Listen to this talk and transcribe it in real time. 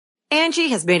Angie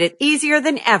has made it easier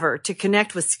than ever to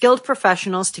connect with skilled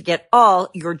professionals to get all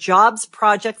your jobs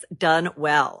projects done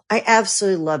well. I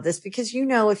absolutely love this because,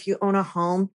 if you own a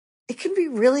home, it can be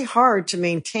really hard to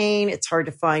maintain. It's hard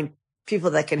to find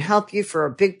people that can help you for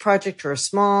a big project or a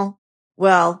small.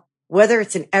 Well, whether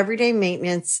it's in everyday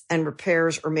maintenance and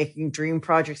repairs or making dream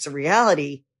projects a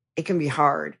reality, it can be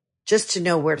hard just to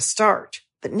know where to start.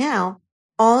 But now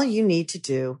all you need to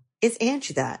do is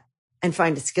Angie that and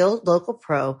find a skilled local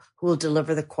pro who will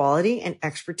deliver the quality and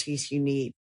expertise you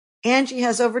need. Angie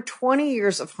has over 20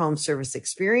 years of home service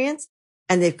experience,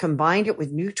 and they've combined it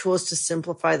with new tools to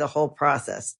simplify the whole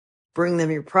process. Bring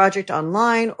them your project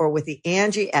online or with the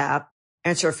Angie app,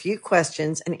 answer a few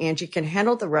questions, and Angie can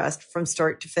handle the rest from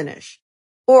start to finish.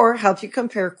 Or help you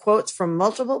compare quotes from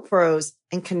multiple pros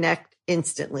and connect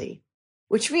instantly,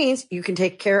 which means you can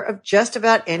take care of just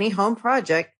about any home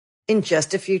project in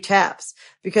just a few taps.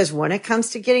 Because when it comes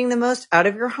to getting the most out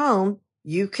of your home,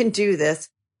 you can do this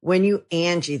when you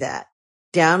Angie that.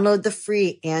 Download the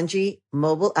free Angie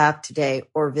mobile app today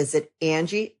or visit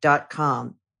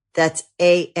Angie.com. That's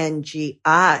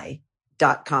ANGI.com.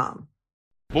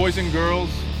 Boys and girls,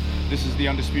 this is the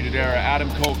Undisputed Era.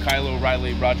 Adam Cole, Kyle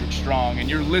O'Reilly, Roderick Strong, and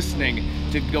you're listening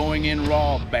to Going In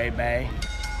Raw, baby.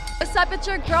 What's up, it's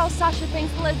your girl, Sasha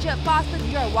Banks, the legit boss, and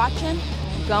you're watching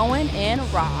Going In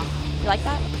Raw. You like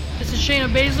that? This is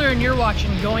Shayna Baszler, and you're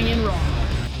watching Going In Raw.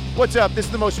 What's up? This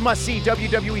is the most must-see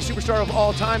WWE superstar of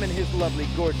all time and his lovely,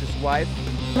 gorgeous wife,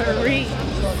 Marie.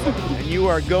 And you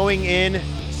are going in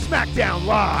SmackDown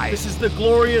Live. This is the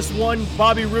glorious one,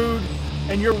 Bobby Roode,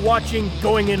 and you're watching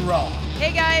Going In Raw.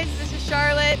 Hey guys, this is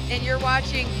Charlotte, and you're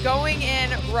watching Going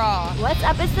In Raw. What's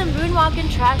up? It's the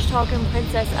moonwalking, trash-talking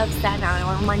princess of Staten Island. I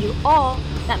want to remind you all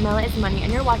that Mela is money,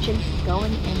 and you're watching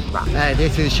Going In Raw. Hi,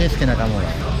 this is Shinsuke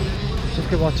Nakamura. Just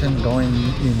keep watching Going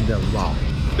In the Raw.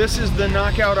 This is the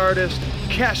knockout artist,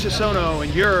 Cassius Ohno,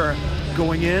 and you're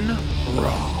going in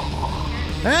Raw.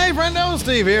 Hey, friendo,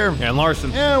 Steve here. And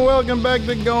Larson. And welcome back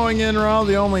to Going In Raw,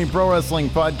 the only pro wrestling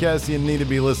podcast you need to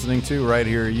be listening to right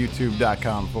here at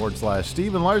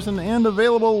youtube.com/Steven Larson, and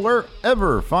available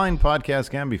wherever fine podcasts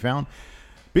can be found.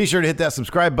 Be sure to hit that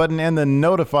subscribe button and the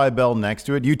notify bell next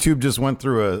to it. YouTube just went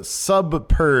through a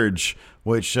sub-purge,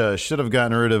 which should have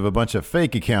gotten rid of a bunch of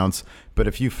fake accounts. But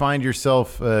if you find your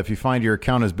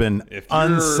account has been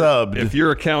unsubbed. If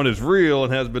your account is real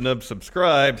and has been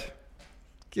unsubscribed,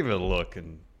 give it a look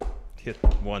and hit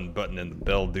one button in the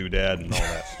bell doodad and all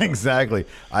that stuff. Exactly.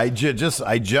 I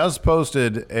just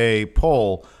posted a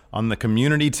poll on the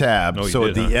community tab. At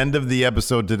the end of the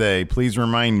episode today, please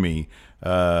remind me.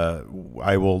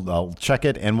 I'll check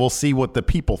it and we'll see what the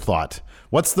people thought.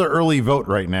 What's the early vote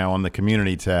right now on the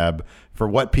community tab for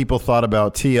what people thought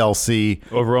about TLC?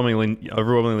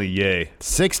 Overwhelmingly yay.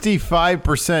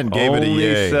 65% gave it a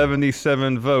yay. Only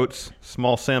 77 votes.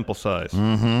 Small sample size.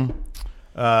 Mm-hmm.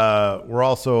 We're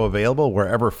also available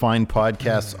wherever fine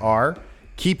podcasts are.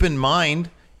 Keep in mind,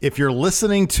 if you're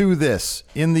listening to this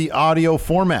in the audio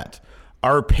format,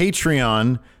 our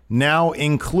Patreon now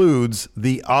includes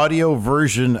the audio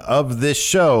version of this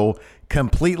show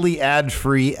completely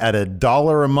ad-free at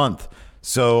 $1 a month.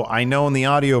 So I know in the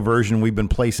audio version we've been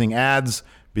placing ads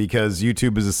because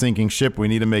YouTube is a sinking ship. We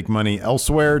need to make money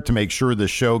elsewhere to make sure the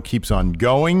show keeps on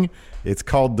going. It's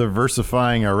called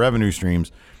diversifying our revenue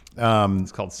streams.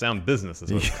 It's called sound business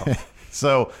is what it's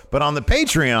called. But on the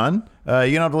Patreon,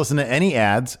 you don't have to listen to any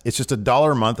ads. It's just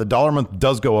 $1 a month. $1 a month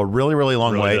does go a really, really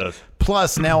long way. Does.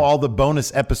 Plus, now all the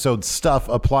bonus episode stuff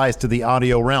applies to the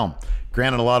audio realm.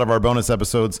 Granted, a lot of our bonus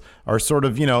episodes are sort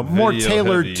of, more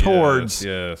tailored heavy, towards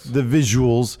the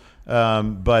visuals.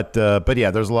 But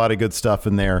yeah, there's a lot of good stuff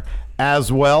in there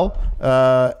as well.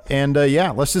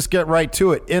 Let's just get right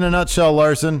to it. In a nutshell,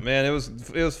 Larson. Man, it was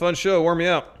a fun show. Warm me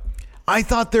up. I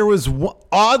thought there was,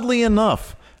 oddly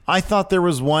enough,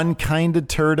 one kind of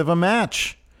turd of a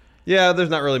match. Yeah,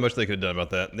 there's not really much they could have done about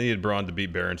that. They needed Braun to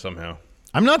beat Baron somehow.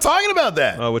 I'm not talking about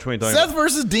that. Oh, which one are you talking Seth about?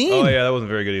 versus Dean. Oh, yeah, that wasn't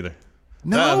very good either.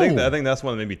 No. I think that's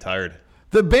one that made me tired.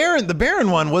 The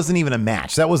Baron one wasn't even a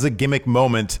match. That was a gimmick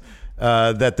moment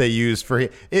that they used for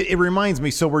it reminds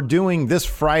me. So we're doing this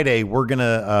Friday. We're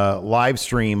gonna live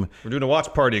stream. We're doing a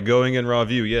watch party, Going In Raw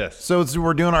View. Yes. So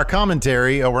we're doing our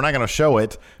commentary. We're not gonna show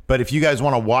it, but if you guys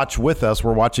want to watch with us,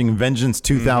 we're watching Vengeance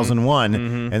 2001,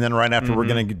 and then right after we're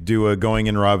gonna do a Going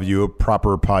In Raw View, a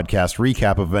proper podcast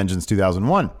recap of Vengeance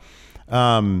 2001.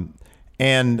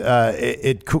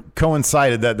 It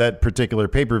coincided that particular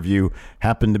pay-per-view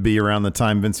happened to be around the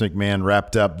time Vince McMahon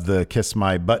wrapped up the Kiss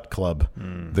My Butt Club,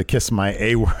 the Kiss My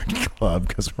A-Word Club,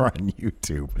 because we're on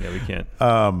YouTube. Yeah, we can't.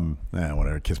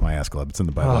 Whatever, Kiss My Ass Club. It's in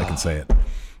the Bible. I can say it.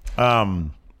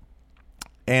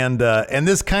 And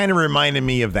this kind of reminded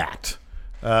me of that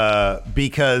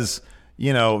because,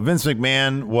 Vince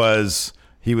McMahon was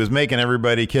making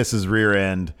everybody kiss his rear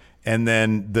end. And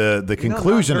then the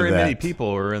conclusion not of that. very many people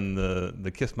are in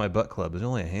the Kiss My Butt Club. There's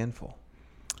only a handful.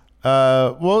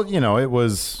 Well, it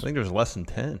was. I think there's less than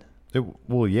 10.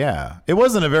 Yeah. It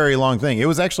wasn't a very long thing. It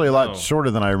was actually a lot shorter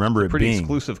than I remember it being. Pretty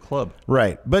exclusive club.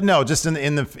 Right. But no, just in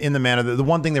the manner. The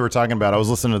one thing they were talking about, I was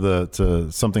listening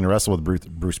to Something to Wrestle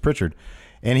with Bruce Pritchard,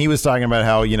 and he was talking about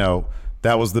how,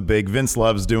 that was the big Vince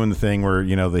loves doing the thing where,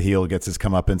 the heel gets his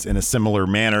comeuppance in a similar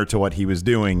manner to what he was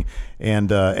doing. And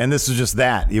this is just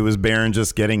that. It was Baron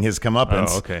just getting his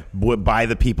comeuppance by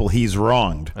the people he's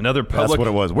wronged. That's what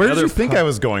it was. Where did you think I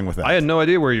was going with that? I had no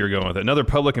idea where you were going with it. Another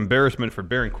public embarrassment for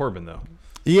Baron Corbin, though.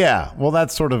 Yeah. Well,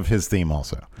 that's sort of his theme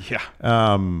also. Yeah.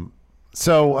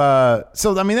 So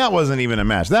I mean, that wasn't even a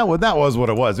match. That was what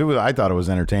it was. I thought it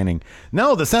was entertaining.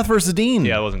 No, the Seth versus Dean.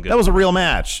 Yeah, it wasn't good. That was a real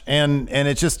match. And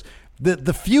it's just...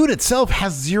 The feud itself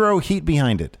has zero heat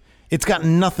behind it. It's got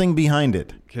nothing behind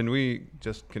it. Can we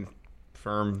just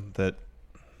confirm that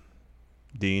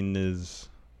Dean is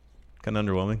kind of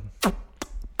underwhelming? At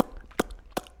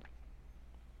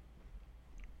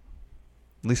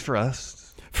least for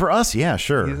us. For us, yeah,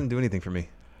 sure. He doesn't do anything for me.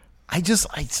 I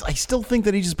still think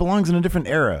that he just belongs in a different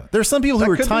era. There's some people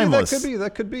who are timeless.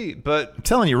 That could be. But I'm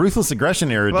telling you, Ruthless Aggression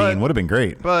era Dean would have been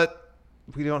great. But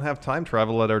we don't have time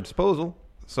travel at our disposal.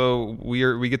 So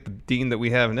we get the Dean that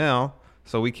we have now,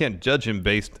 so we can't judge him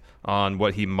based on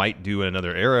what he might do in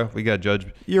another era. We got to judge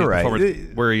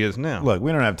where he is now. Look,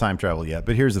 we don't have time travel yet,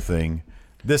 but here's the thing.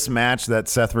 This match, that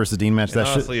Seth versus Dean match,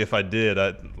 honestly, if I did,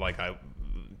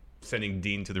 sending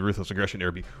Dean to the Ruthless Aggression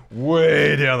era be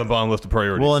way down the bottom list of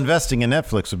priorities. Well, investing in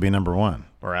Netflix would be number one.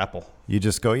 Or Apple. You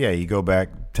just go, you go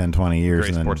back 10, 20 years.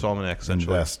 Great and Sports Almanac,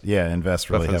 essentially. Invest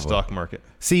really heavily. The stock market.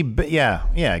 See, but yeah,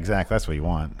 exactly. That's what you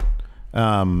want.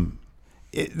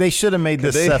 They should have made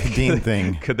this Seth Dean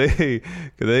thing. Could they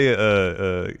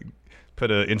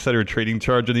put an insider trading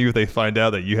charge on you if they find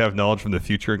out that you have knowledge from the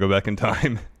future and go back in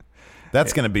time?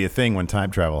 That's going to be a thing when time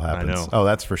travel happens. I know. Oh,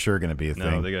 that's for sure going to be a thing.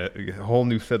 No, they got a whole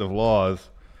new set of laws.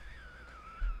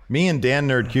 Me and Dan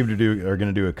Nerd Cube are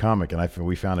going to do a comic, and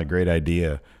we found a great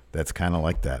idea that's kind of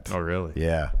like that. Oh, really?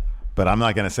 Yeah. But I'm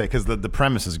not going to say, because the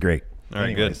premise is great. All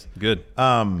right, good. Good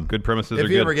premises are good.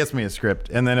 If he ever gets me a script,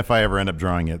 and then if I ever end up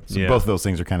drawing it, both of those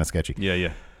things are kind of sketchy.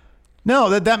 Yeah. No,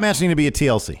 that match needed to be a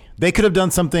TLC. They could have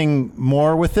done something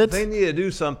more with it. They need to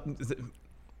do something.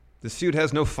 The feud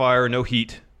has no fire, no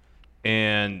heat,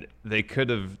 and they could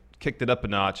have kicked it up a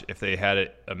notch if they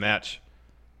had a match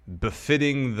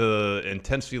befitting the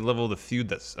intensity level of the feud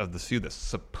that's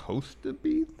supposed to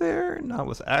be there, not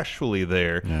what's actually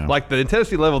there. Yeah. Like the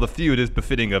intensity level of the feud is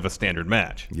befitting of a standard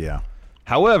match. Yeah.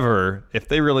 However, if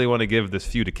they really want to give this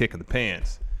feud a kick in the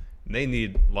pants, they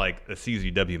need like a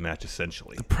CZW match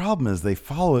essentially. The problem is they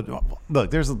follow it. Look,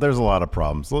 there's a lot of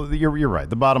problems. You're right.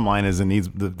 The bottom line is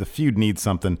the feud needs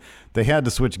something. They had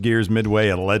to switch gears midway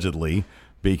allegedly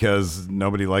because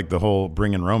nobody liked the whole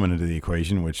bringing Roman into the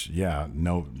equation. Which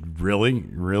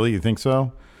really you think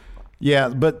so? Yeah,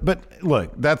 but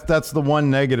look, that's the one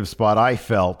negative spot I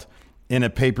felt in a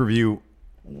pay-per-view.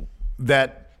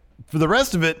 That for the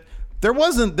rest of it. There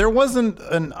wasn't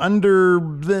an under.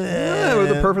 It was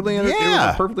a perfectly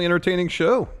entertaining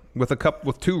show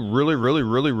with two really, really,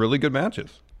 really, really good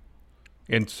matches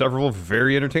and several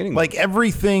very entertaining. Like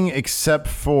everything except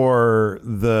for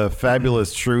the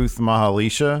Fabulous Truth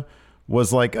Mahalisha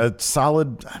was like a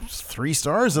solid 3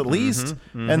 stars at least,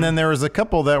 and then there was a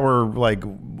couple that were like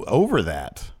over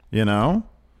that.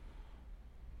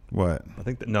 What? I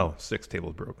think 6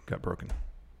 tables got broken.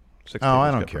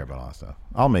 I don't care about all that stuff.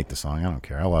 I'll make the song. I don't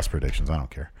care. I lost predictions. I don't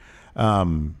care.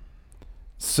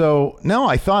 So no,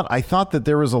 I thought that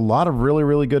there was a lot of really,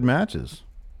 really good matches.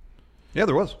 Yeah,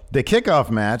 there was. The kickoff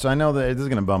match, I know that this is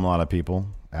going to bum a lot of people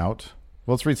out.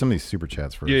 Well, let's read some of these super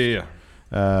chats first.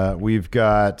 Yeah. We've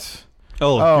got.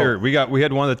 Here we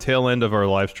had one at the tail end of our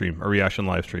live stream, our reaction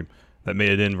live stream, that made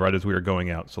it in right as we were going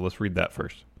out. So let's read that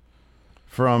first.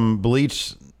 From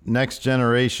Bleach Next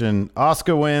Generation,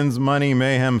 Asuka wins, Money,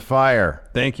 Mayhem, Fire.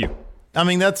 Thank you. I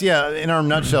mean, that's, in our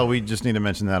nutshell, we just need to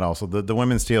mention that also. The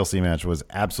women's TLC match was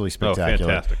absolutely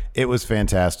spectacular. Fantastic. It was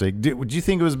fantastic. Do you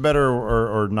think it was better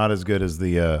or not as good as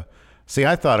the... See,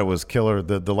 I thought it was killer.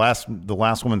 The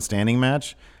last woman standing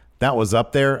match, that was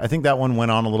up there. I think that one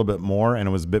went on a little bit more, and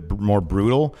it was a bit more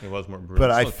brutal. It was more brutal.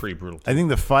 But it was pretty brutal, too. I think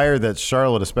the fire that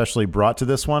Charlotte especially brought to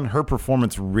this one, her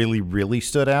performance really, really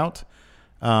stood out.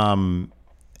 And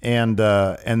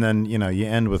then, you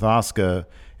end with Asuka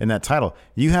in that title.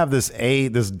 You have this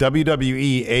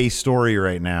WWE A story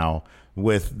right now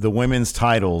with the women's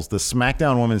titles. The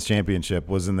SmackDown Women's Championship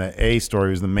was in the A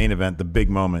story, was the main event, the big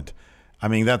moment. I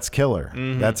mean, that's killer.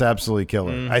 That's absolutely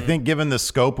killer. I think given the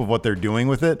scope of what they're doing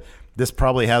with it, this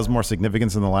probably has more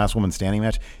significance than the last woman standing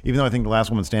match, even though I think the last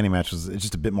woman standing match was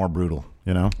just a bit more brutal,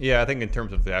 you know? Yeah, I think in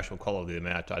terms of the actual quality of the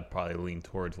match, I'd probably lean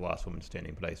towards the last woman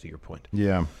standing, but I see your point.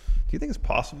 Yeah. Do you think it's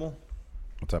possible?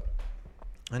 What's up?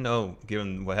 I know,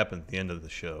 given what happened at the end of the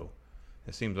show,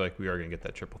 it seems like we are going to get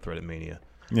that triple threat at Mania.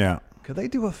 Yeah. Could they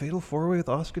do a fatal four-way with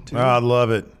Asuka, too? Oh, I'd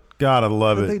love it. God, I'd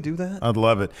love it. Could they do that? I'd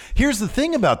love it. Here's the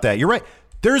thing about that. You're right.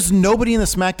 There's nobody in the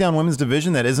SmackDown Women's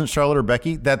division that isn't Charlotte or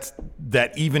Becky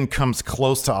that even comes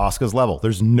close to Asuka's level.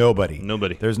 There's nobody.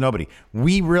 There's nobody.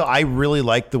 I really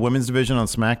like the women's division on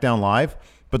SmackDown Live,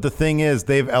 but the thing is,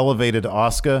 they've elevated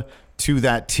Asuka to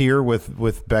that tier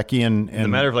with Becky and in a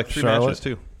matter of like 3 Charlotte. matches,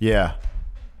 too. Yeah.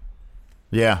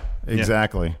 Yeah,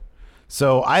 exactly. Yeah.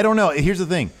 So I don't know. Here's the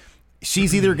thing.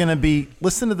 She's either going to be,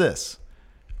 listen to this.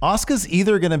 Asuka's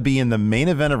either going to be in the main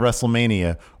event of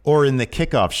WrestleMania or in the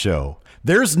kickoff show.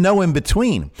 There's no in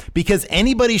between because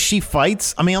anybody she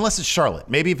fights, I mean, unless it's Charlotte.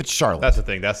 Maybe if it's Charlotte. That's the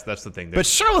thing. That's the thing. But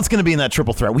Charlotte's going to be in that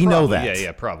triple threat. We know that.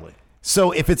 Yeah, probably.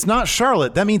 So if it's not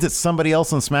Charlotte, that means it's somebody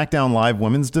else in SmackDown Live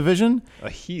women's division.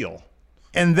 A heel.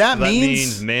 And that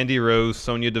means Mandy Rose,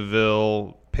 Sonya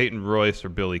Deville, Peyton Royce, or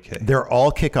Billie Kay. They're all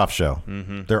kickoff show.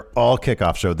 They're all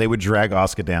kickoff show. They would drag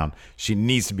Asuka down. She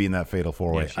needs to be in that fatal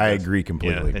four-way. I agree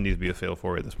completely. Yeah, it needs to be a fatal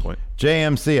four-way at this point.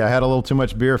 JMC, I had a little too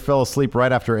much beer, fell asleep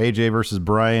right after AJ versus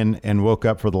Bryan, and woke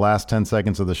up for the last 10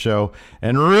 seconds of the show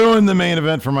and ruined the main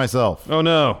event for myself. Oh,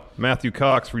 no. Matthew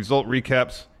Cox, result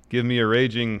recaps. Give me a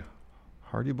raging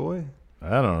Hardy Boy?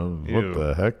 I don't know. What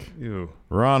the heck? Ew.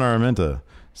 Ron Armenta.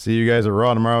 See you guys at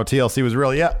Raw tomorrow. TLC was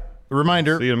real. Yeah.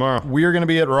 Reminder. See you tomorrow. We are going to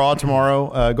be at Raw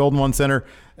tomorrow, Golden One Center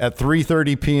at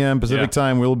 3:30 p.m. Pacific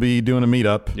time. We'll be doing a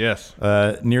meetup. Yes.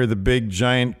 Near the big,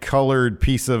 giant, colored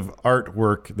piece of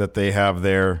artwork that they have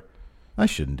there. I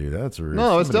shouldn't do that. That's a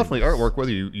no, it's definitely artwork.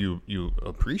 Whether you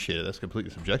appreciate it, that's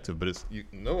completely subjective. But it's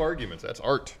no arguments. That's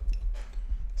art.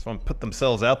 Someone put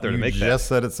themselves out there to make that. You just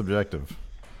said it's subjective.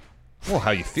 Well,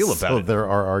 how you feel about it. So there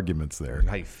are arguments there.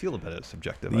 How you feel about it is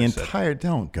subjective.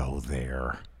 Don't go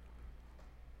there.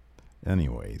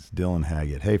 Anyways, Dylan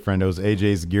Haggett. Hey, friendos,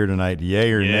 AJ's gear tonight.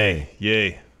 Yay or nay?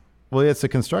 Yay. Well, it's a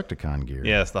Constructicon gear.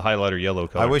 Yeah, it's the highlighter yellow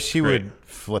color. I wish he would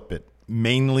flip it.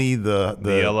 Mainly the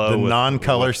yellow, the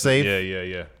non-color safe.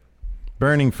 Yeah.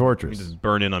 Burning Fortress. You just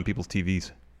burn in on people's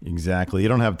TVs. Exactly. You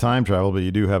don't have time travel, but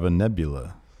you do have a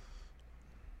nebula.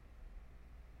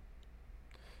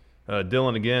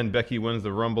 Dylan again. Becky wins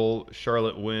the Rumble.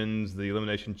 Charlotte wins the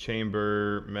Elimination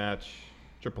Chamber match.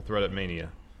 Triple threat at Mania.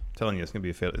 I'm telling you, it's gonna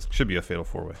be it should be a fatal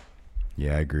four-way.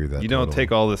 Yeah, I agree with that. You don't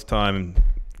take all this time, and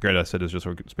granted, I said it's just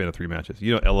a span of 3 matches.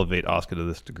 You don't elevate Asuka to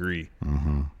this degree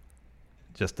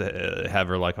just to have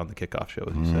her like on the kickoff show,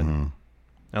 as you said.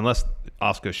 Unless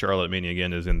Asuka Charlotte Mania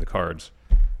again is in the cards,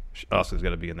 Asuka's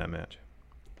got to be in that match.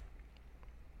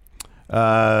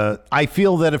 I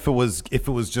feel that if it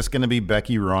was just going to be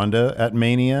Becky Ronda at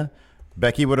Mania,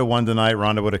 Becky would have won tonight.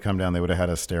 Ronda would have come down. They would have had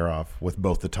a stare off with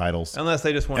both the titles. Unless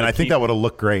they just want. And I think that would have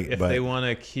looked great. If they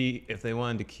wanted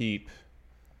to keep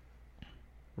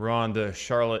Ronda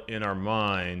Charlotte in our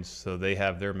minds, so they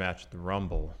have their match at the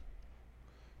Rumble.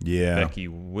 Yeah. Becky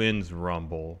wins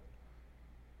Rumble.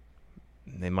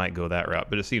 They might go that route,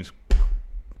 but it seems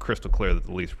crystal clear that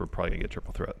the least we're probably gonna get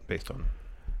triple threat based on.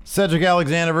 Cedric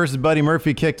Alexander versus Buddy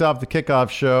Murphy kicked off the kickoff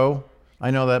show.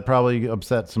 I know that probably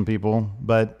upset some people,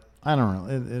 but I don't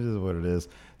know. It is what it is.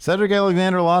 Cedric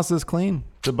Alexander lost this clean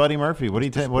to Buddy Murphy. What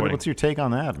do you what's your take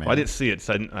on that, man? Well, I didn't see it.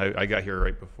 So I got here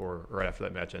right after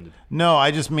that match ended. No,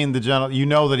 I just mean the general. You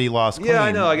know that he lost clean. Yeah,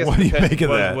 I know. I guess what do you make of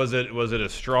that? Was it a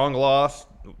strong loss?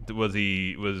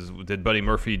 Did Buddy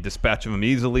Murphy dispatch him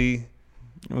easily?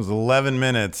 It was 11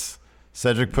 minutes.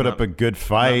 Cedric put up a good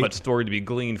fight. Not much story to be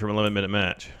gleaned from an 11-minute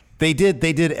match. They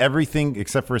did everything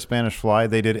except for a Spanish Fly.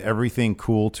 They did everything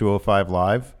cool 205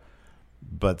 Live,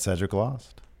 but Cedric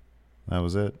lost. That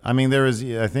was it. I mean, there was,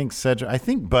 I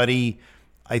think Buddy,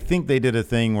 I think they did a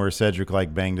thing where Cedric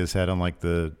like banged his head on like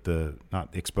the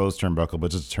not exposed turnbuckle,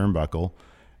 but just a turnbuckle,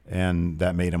 and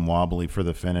that made him wobbly for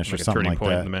the finish like or something like that. A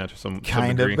turning point in the match, some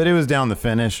of, but it was down the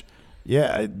finish.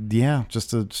 Yeah,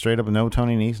 just a straight up no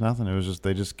Tony Nese, nothing. It was just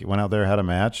they just went out there, had a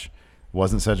match.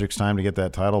 Wasn't Cedric's time to get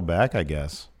that title back, I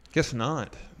guess. Guess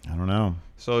not. I don't know.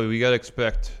 So we got to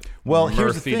expect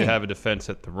Murphy to have a defense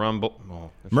at the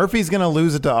Rumble. Murphy's going to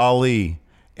lose it to Ali,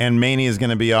 and Mania is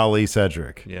going to be Ali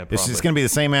Cedric. Yeah, probably. It's just going to be the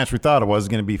same match we thought it was.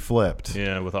 It's going to be flipped.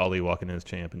 Yeah, with Ali walking in as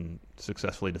champ and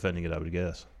successfully defending it, I would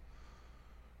guess.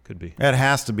 Could be. That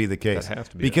has to be the case. That has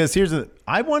to be. Because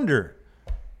I wonder,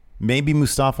 maybe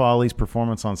Mustafa Ali's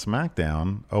performance on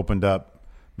SmackDown opened up.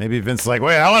 Maybe Vince is like,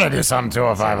 wait, I want to do something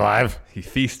 205 Live. He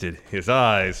feasted his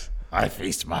eyes. I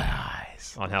feast my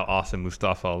eyes on how awesome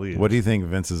Mustafa Ali is. What do you think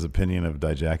Vince's opinion of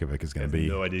Dijakovic is going to be?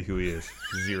 No idea who he is.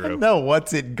 Zero. No,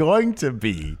 what's it going to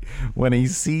be when he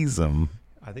sees him?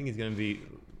 I think he's going to be...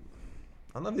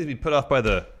 I don't know if he's going to be put off by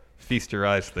the feast your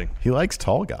eyes thing. He likes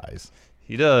tall guys.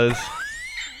 He does.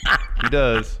 He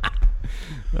does.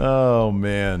 Oh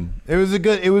man, it was a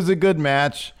good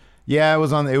match. Yeah, it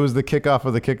was the kickoff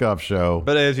of the kickoff show.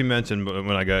 But as you mentioned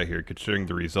when I got here, considering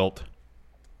the result,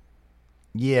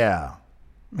 yeah,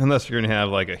 unless you're gonna have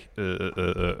like a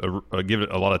give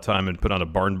it a lot of time and put on a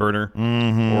barn burner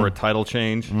or a title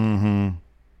change,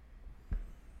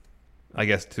 I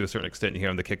guess to a certain extent you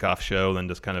have the kickoff show, then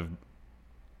just kind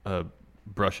of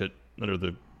brush it under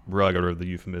the rug or the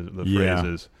euphemism, the phrase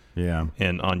is. Yeah.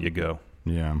 And on you go.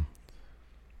 Yeah.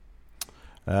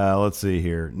 Let's see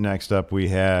here. Next up, we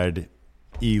had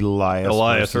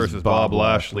Elias versus Bob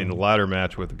Lashley in the ladder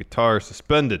match with the guitar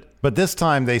suspended. But this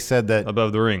time they said that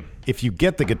above the ring, if you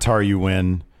get the guitar, you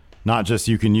win. Not just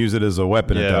you can use it as a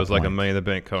weapon. Yeah, at that it was point. like a Money in the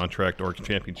Bank contract or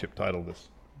championship title.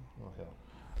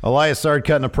 Elias started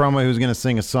cutting a promo. He was going to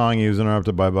sing a song. He was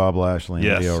interrupted by Bob Lashley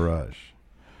and Lio Rush.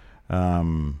 I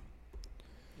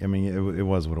mean, it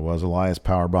was what it was. Elias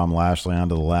powerbombed Lashley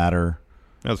onto the ladder.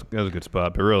 That was a good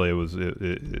spot, but really it was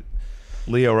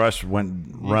Lio Rush went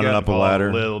running up a ladder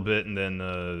a little bit, and then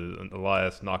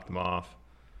Elias knocked him off,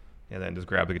 and then just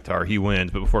grabbed the guitar. He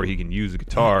wins, but before he can use the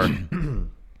guitar,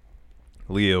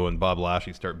 Lio and Bob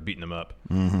Lashley start beating him up.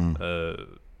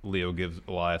 Lio gives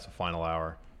Elias a final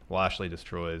hour. Lashley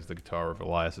destroys the guitar of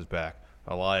Elias's back.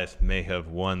 Elias may have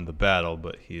won the battle,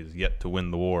 but he is yet to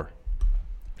win the war.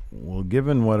 Well,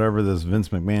 given whatever this Vince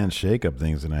McMahon shakeup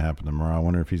thing is going to happen tomorrow, I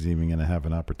wonder if he's even going to have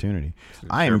an opportunity.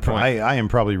 I am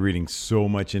probably reading so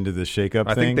much into this shakeup thing.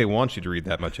 I think they want you to read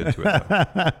that much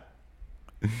into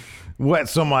it. What?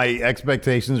 So my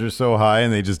expectations are so high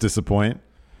and they just disappoint?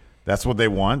 That's what they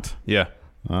want? Yeah.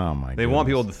 Oh my! They want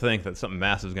people to think that something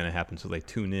massive is going to happen, so they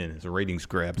tune in. It's a ratings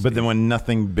grab. But then when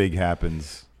nothing big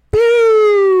happens,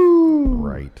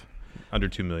 right? Under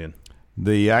 2 million.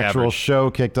 The actual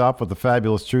show kicked off with the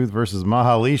Fabulous Truth versus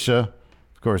Mahalisha.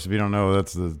 Of course, if you don't know,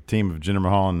 that's the team of Jinder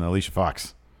Mahal and Alicia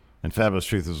Fox. And Fabulous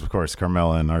Truth is, of course,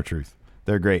 Carmella and R-Truth.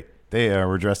 They're great. They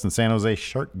were dressed in San Jose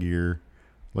shark gear.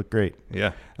 Look great.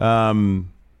 Yeah.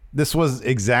 This was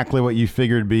exactly what you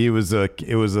figured it'd be. It was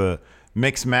a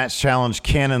mixed match challenge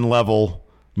canon level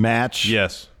match.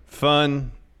 Yes.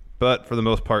 Fun, but for the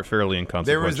most part, fairly inconsequential.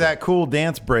 There was that cool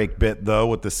dance break bit, though,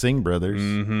 with the Singh brothers.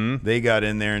 Mm-hmm. They got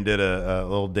in there and did a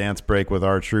little dance break with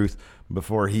R-Truth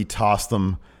before he tossed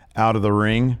them out of the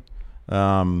ring.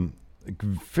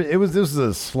 This was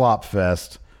a slop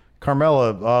fest.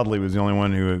 Carmella, oddly, was the only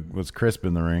one who was crisp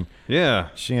in the ring. Yeah.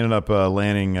 She ended up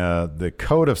landing the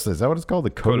Code of... Is that what it's called?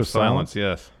 The Code of Silence?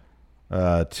 Yes.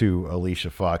 To Alicia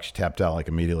Fox. She tapped out like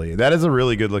immediately. That is a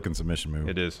really good-looking submission move.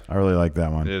 It is. I really like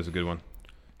that one. It is a good one.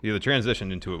 Yeah, the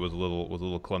transition into it was a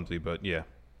little clumsy, but yeah.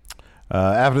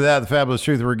 After that, the Fabulous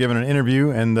Truth were given an interview,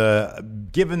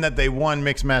 and given that they won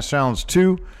Mixed Match Challenge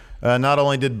 2, not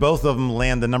only did both of them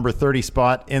land the number 30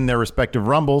 spot in their respective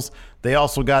Rumbles, they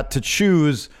also got to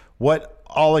choose what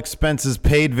all expenses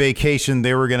paid vacation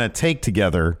they were going to take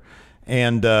together.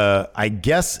 And I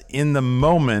guess in the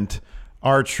moment,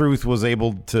 R-Truth was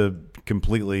able to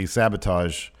completely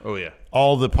sabotage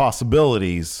all the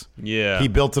possibilities. Yeah. He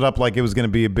built it up like it was going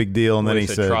to be a big deal, and then he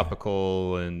said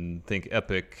tropical and think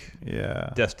epic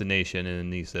destination,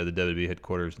 and he said the WWE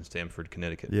headquarters in Stamford,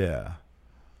 Connecticut. Yeah.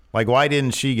 Like, why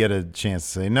didn't she get a chance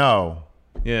to say no?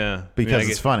 Yeah. Because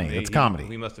it's funny. It's comedy.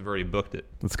 We must have already booked it.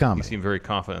 It's comedy. He seemed very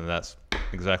confident that's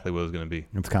exactly what it was going to be.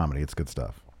 It's comedy. It's good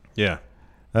stuff. Yeah.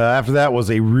 After that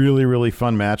was a really, really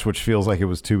fun match, which feels like it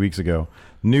was 2 weeks ago.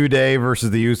 New Day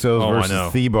versus the Usos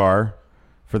versus The-Bar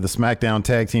for the SmackDown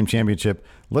Tag Team Championship.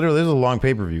 Literally, this was a long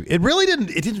pay-per-view. It really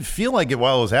didn't feel like it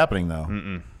while it was happening, though.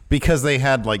 Mm-mm. Because they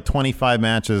had like 25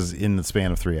 matches in the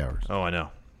span of 3 hours. Oh, I know.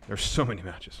 There's so many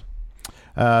matches.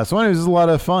 So anyways, it was a lot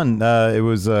of fun. It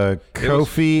was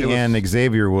Kofi and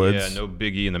Xavier Woods. Yeah, no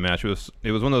biggie in the match. It was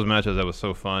one of those matches that was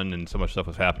so fun and so much stuff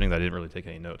was happening that I didn't really take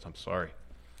any notes. I'm sorry.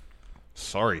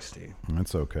 Sorry, Steve.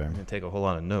 That's okay. I didn't take a whole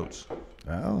lot of notes.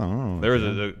 I don't know. There was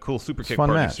a cool super kick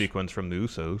party sequence from the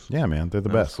Usos. Yeah, man. They're the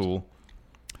best. Cool.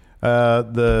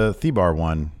 The The-Bar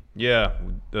one. Yeah.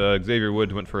 Xavier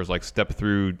Woods went for his like step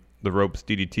through the ropes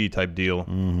DDT type deal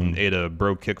and ate a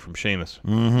bro kick from Sheamus.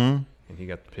 Mm-hmm. And he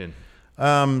got the pin.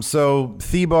 So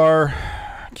The-Bar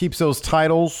keeps those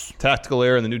titles. Tactical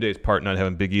error in the New Day's part not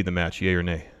having Big E in the match. Yay or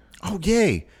nay? Oh,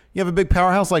 yay. You have a big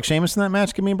powerhouse like Sheamus in that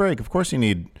match. Give me a break. Of course you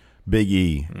need Big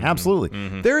E.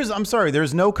 Absolutely.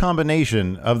 There's no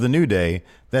combination of the New Day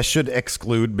that should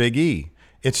exclude Big E.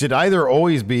 It should either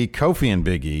always be Kofi and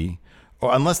Big E,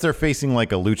 or unless they're facing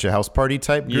like a Lucha House Party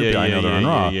type group. I know they're on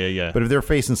Raw. But if they're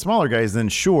facing smaller guys, then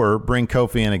sure, bring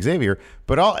Kofi and Xavier.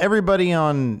 But everybody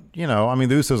on, the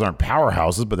Usos aren't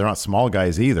powerhouses, but they're not small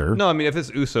guys either. No, I mean, if it's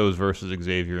Usos versus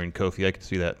Xavier and Kofi, I can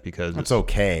see that because it's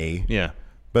okay. Yeah.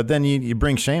 But then you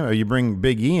bring Shane, or you bring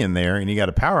Big E in there, and you got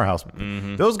a powerhouse.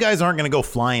 Those guys aren't going to go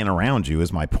flying around you,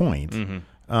 is my point.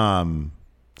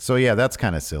 So, yeah, that's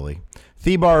kind of silly.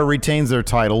 Thebar retains their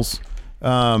titles.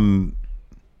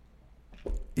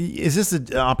 Is this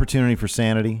an opportunity for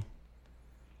sanity?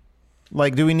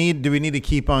 Like, do we need to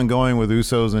keep on going with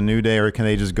Usos and New Day, or can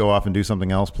they just go off and do something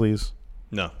else, please?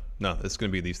 No. It's going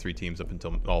to be these three teams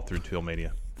all through till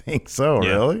Mania. Think so,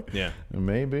 really? Yeah.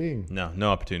 Maybe.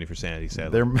 No opportunity for sanity,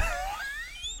 sadly.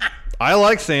 I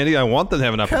like Sandy. I want them to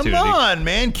have an opportunity. Come on,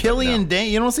 man. Killian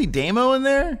Dane. You don't see Damo in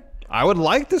there? I would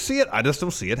like to see it. I just don't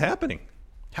see it happening.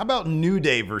 How about New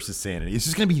Day versus Sanity? It's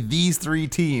just going to be these three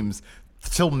teams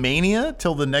till Mania,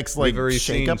 till the next We've already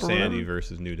shake seen up or Sandy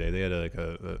versus New Day. They had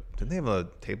didn't they have a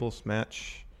tables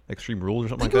match, Extreme Rules or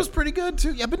something like that? I think it was that? pretty good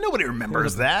too. Yeah, but nobody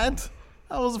remembers that.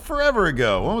 That was forever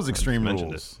ago. When was Extreme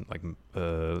Rules? I think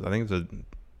it was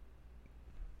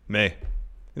May.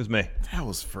 It was May. That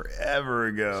was forever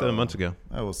ago. 7 months ago.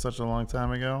 That was such a long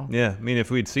time ago. Yeah, I mean,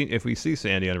 if we see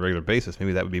Sandy on a regular basis,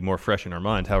 maybe that would be more fresh in our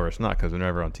minds. However, it's not because they're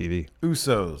never on TV.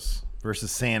 Usos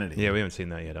versus Sanity. Yeah, we haven't seen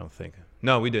that yet. I don't think.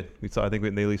 No, we did. We saw. I think they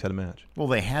at least had a match. Well,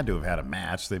 they had to have had a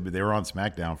match. They were on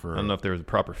SmackDown for. I don't know if there was a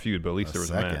proper feud, but at least there was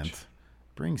a match.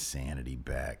 Bring Sanity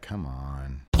back. Come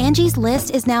on. Angie's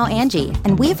List is now Angie,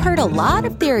 and we've heard a lot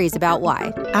of theories about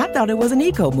why. I thought it was an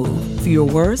eco move. Fewer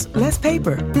words, less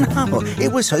paper. No,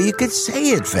 it was so you could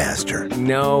say it faster.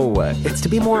 No, it's to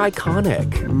be more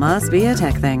iconic. Must be a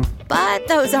tech thing. But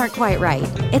those aren't quite right.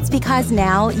 It's because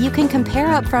now you can compare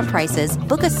upfront prices,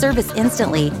 book a service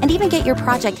instantly, and even get your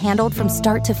project handled from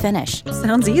start to finish.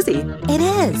 Sounds easy. It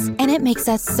is, and it makes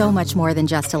us so much more than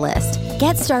just a list.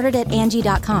 Get started at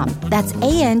Angie.com. That's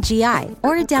ANGI,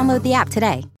 or download the app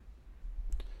today.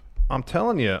 I'm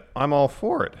telling you, I'm all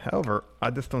for it. However, I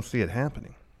just don't see it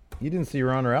happening. You didn't see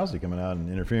Ronda Rousey coming out and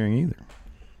interfering either.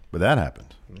 But that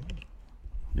happened.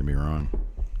 Get me wrong.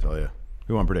 Tell you.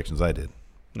 Who won predictions? I did.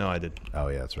 No, I did. Oh,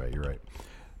 yeah, that's right. You're right.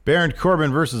 Baron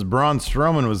Corbin versus Braun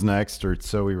Strowman was next, or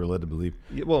so we were led to believe.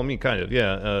 Yeah, well, I mean, kind of,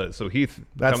 yeah. So Heath...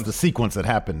 That's the sequence that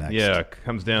happened next. Yeah,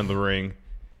 comes down the ring.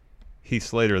 Heath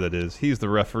Slater, that is. He's the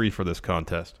referee for this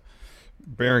contest.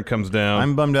 Baron comes down.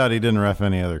 I'm bummed out he didn't ref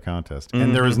any other contest.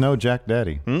 And there was no Jack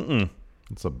Daddy.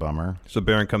 It's a bummer. So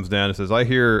Baron comes down and says, I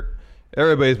hear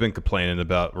everybody's been complaining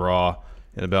about Raw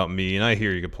and about me, and I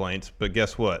hear your complaints, but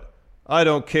guess what? I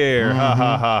don't care. Ha,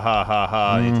 ha, ha, ha, ha,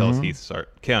 ha. And he tells Heath to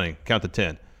start counting. Count to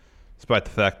 10, despite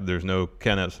the fact that there's no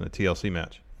countouts in a TLC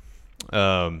match.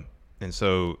 And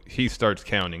so he starts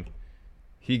counting.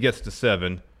 He gets to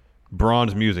 7.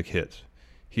 Braun's music hits.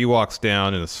 He walks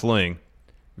down in a sling,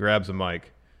 grabs a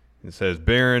mic, and says,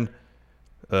 Baron,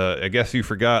 I guess you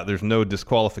forgot there's no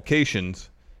disqualifications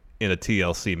in a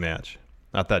TLC match.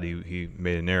 I thought he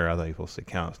made an error. I thought he was supposed to say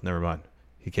counts. Never mind.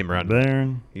 He came around.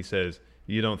 Baron. He says,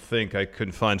 you don't think I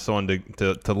couldn't find someone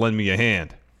to lend me a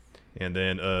hand? And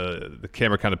then the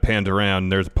camera kind of pans around,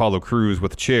 and there's Apollo Crews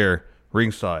with a chair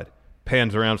ringside.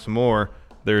 Pans around some more.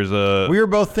 There's a... We were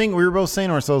both saying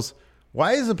to ourselves,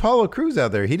 why is Apollo Crews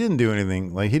out there? He didn't do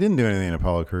anything. He didn't do anything to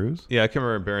Apollo Crews. Yeah, I can't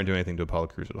remember Baron doing anything to Apollo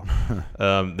Crews at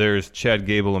all. There's Chad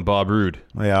Gable and Bob Roode.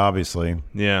 Yeah, obviously.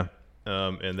 Yeah.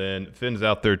 And then Finn's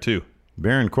out there, too.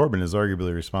 Baron Corbin is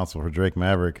arguably responsible for Drake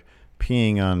Maverick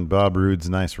peeing on Bob Roode's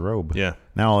nice robe. Yeah.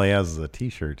 Now all he has is a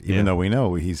T-shirt, even though we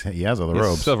know he has other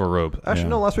robes. Several robes. Actually,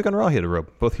 no, last week on Raw he had a robe.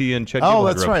 Both he and Chad Gable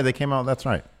had that's right. They came out. That's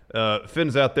right.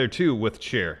 Finn's out there, too, with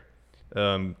chair.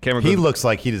 He looks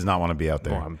like he does not want to be out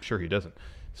there. Well, I'm sure he doesn't.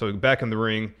 So back in the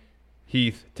ring,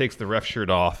 Heath takes the ref shirt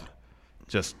off.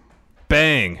 Just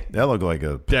bang. That looked like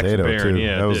a potato, Baron, too.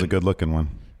 Yeah, that was a good-looking one.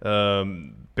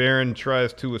 Baron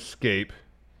tries to escape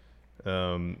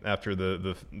after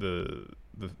the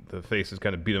faces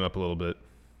kind of beat him up a little bit.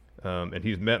 And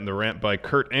he's met in the ramp by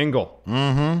Kurt Angle.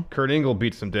 Mm-hmm. Kurt Angle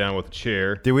beats him down with a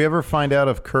chair. Did we ever find out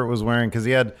if Kurt was wearing... Because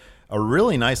he had a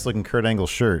really nice-looking Kurt Angle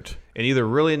shirt. And either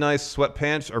really nice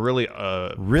sweatpants or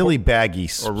really baggy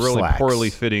or really slacks. Poorly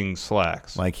fitting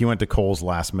slacks. Like he went to Kohl's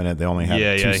last minute. They only had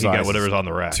two sizes. He got whatever's on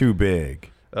the rack. Too big.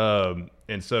 And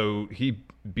so he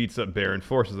beats up Baron,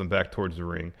 forces him back towards the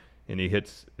ring, and he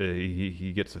hits.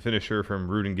 He gets a finisher from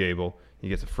Roode and Gable. He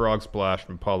gets a frog splash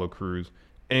from Apollo Crews,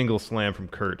 angle slam from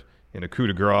Kurt, in a coup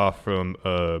de grace from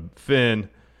Finn.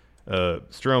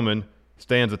 Strowman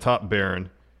stands atop Baron.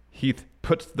 Heath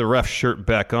puts the ref's shirt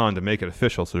back on to make it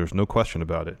official, so there's no question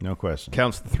about it. No question.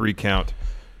 Counts the 3 count.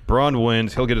 Braun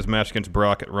wins. He'll get his match against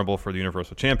Brock at Rumble for the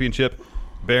Universal Championship.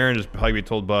 Baron is probably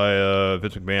told by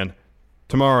Vince McMahon,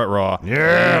 tomorrow at Raw.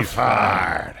 You're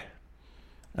fired.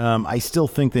 I still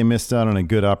think they missed out on a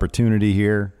good opportunity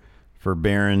here for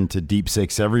Baron to deep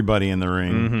six everybody in the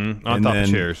ring. On top of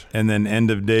chairs. And then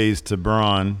end of days to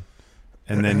Braun,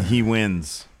 and then he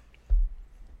wins.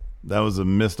 That was a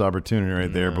missed opportunity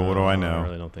right there, but what do I know? I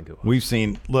really don't think it was. We've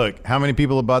seen, look, how many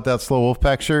people have bought that Slow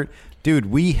Wolfpack shirt? Dude,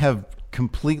 we have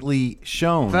completely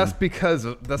shown That's because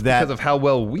of how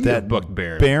well we have booked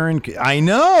Baron. I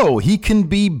know. He can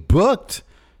be booked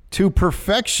to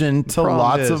perfection to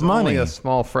lots of money. Only a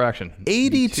small fraction.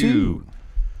 82.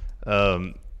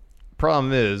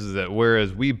 Problem is that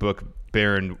whereas we book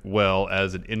Baron well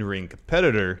as an in-ring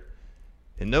competitor,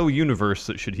 in no universe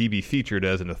should he be featured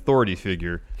as an authority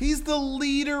figure. He's the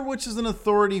leader, which is an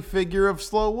authority figure of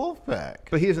Slow Wolfpack.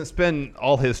 But he doesn't spend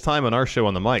all his time on our show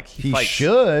on the mic. He fights.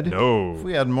 should. No. If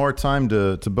we had more time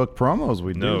to book promos,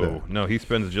 we'd do that. No, he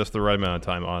spends just the right amount of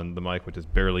time on the mic, which is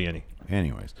barely any.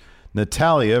 Anyways,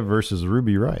 Natalya versus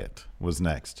Ruby Riott was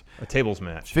next. A tables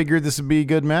match. Figured this would be a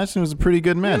good match, and it was a pretty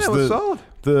good match. Yeah, it was solid.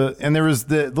 And there was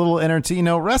the little entertainment. You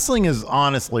know, wrestling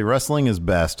is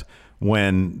best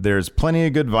when there's plenty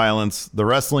of good violence, the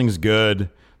wrestling's good,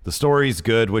 the story's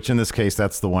good, which in this case,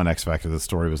 that's the one X factor. The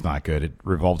story was not good. It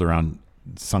revolved around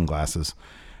sunglasses.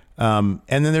 And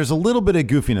then there's a little bit of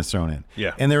goofiness thrown in.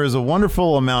 Yeah. And there is a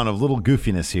wonderful amount of little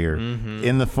goofiness here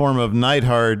in the form of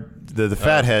Neidhart, the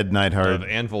fathead Neidhart. Of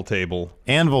Anvil Table.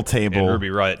 And Ruby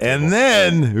Riott table. And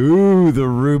then, the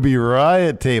Ruby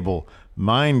Riott table.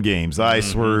 Mind games. I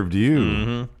swerved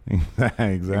you.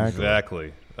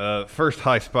 Exactly. First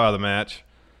high spot of the match.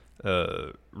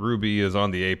 Ruby is on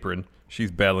the apron.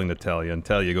 She's battling Natalya.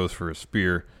 Natalya goes for a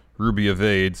spear. Ruby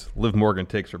evades. Liv Morgan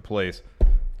takes her place.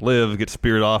 Liv gets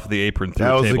speared off the apron through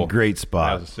the table. That was a great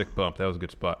spot. That was a sick bump. That was a good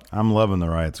spot. I'm loving the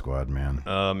Riott Squad, man.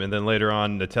 And then later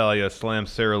on, Natalya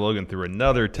slams Sarah Logan through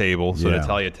another table. So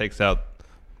Natalya takes out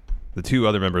the 2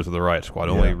 other members of the Riott Squad.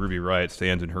 Only Ruby Riott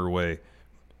stands in her way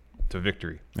to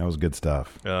victory. That was good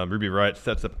stuff. Ruby Riott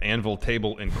sets up Anvil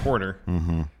Table in corner.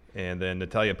 And then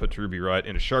Natalya puts Ruby Riott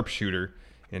in a sharpshooter.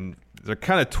 And they're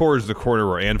kind of towards the corner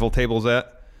where Anvil Table's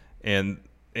at. And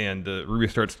Ruby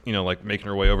starts, making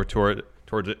her way over towards it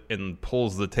and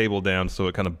pulls the table down so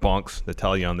it kind of bonks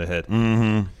Natalya on the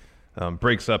head.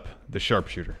 Breaks up the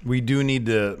sharpshooter. We do need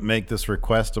to make this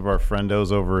request of our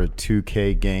friendos over at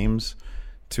 2K Games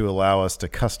to allow us to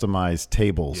customize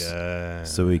tables. Yeah.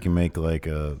 So we can make like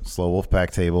a Slow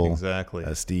Wolfpack table, exactly,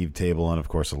 a Steve table, and of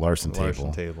course a Larson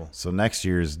table. So next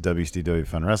year's WCW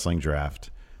Fun Wrestling Draft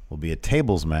will be a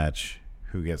tables match.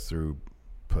 Who gets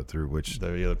put through which?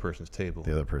 The other person's table.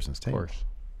 The other person's table. Of course.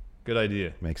 Good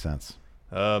idea. Makes sense.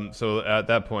 So at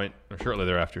that point, or shortly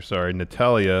thereafter,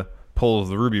 Natalya pulls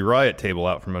the Ruby Riott table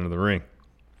out from under the ring.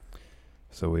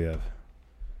 So we have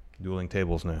dueling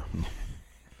tables now.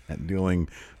 And dueling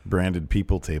branded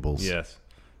people tables. Yes.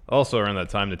 Also around that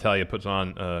time, Natalya puts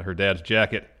on her dad's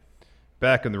jacket.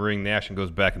 Back in the ring, the action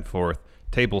goes back and forth.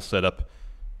 Table set up,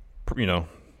 near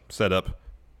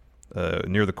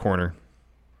the corner.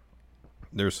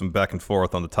 There's some back and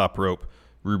forth on the top rope.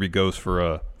 Ruby goes for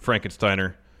a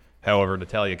Frankensteiner. However,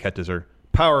 Natalya catches her,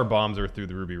 power bombs her through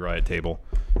the Ruby Riott table.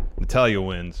 Natalya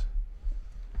wins.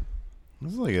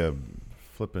 This is like a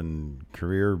flipping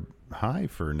career high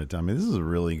for Natalya. I mean, this is a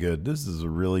really good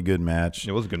match.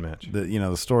 It was a good match.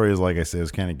 The story is, like I said,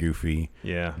 is kind of goofy.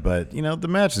 Yeah. But, the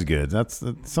match is good.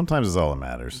 Sometimes it's all that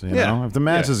matters. You know? If the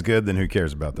match is good, then who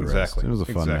cares about the rest? It was a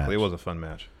fun match. It was a fun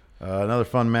match. Another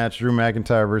fun match, Drew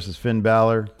McIntyre versus Finn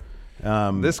Balor.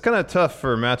 This is kind of tough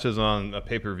for matches on a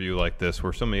pay-per-view like this,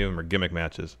 where so many of them are gimmick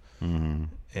matches,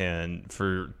 and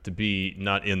to be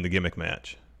not in the gimmick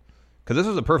match, because this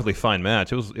was a perfectly fine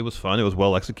match. It was fun. It was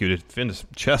well executed. Finn's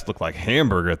chest looked like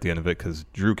hamburger at the end of it because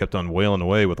Drew kept on wailing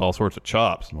away with all sorts of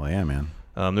chops. Well, yeah, man.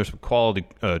 There's some quality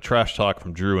trash talk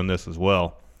from Drew in this as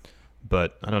well,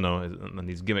 but I don't know, on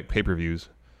these gimmick pay-per-views,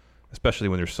 especially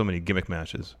when there's so many gimmick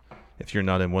matches, if you're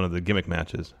not in one of the gimmick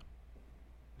matches,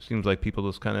 seems like people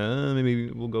just kind of maybe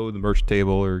we'll go to the merch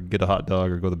table or get a hot dog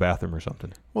or go to the bathroom or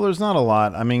something. Well, there's not a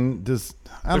lot. I mean, there's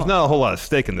not a whole lot of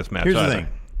stake in this match. Here's the thing: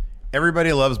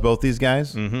 everybody loves both these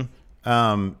guys, and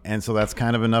so that's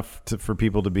kind of enough for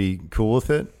people to be cool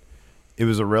with it. It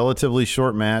was a relatively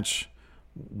short match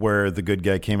where the good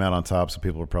guy came out on top, so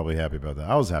people were probably happy about that.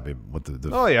 I was happy with the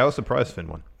Oh yeah, I was surprised Finn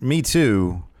won. Me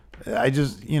too. I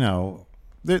just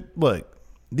look.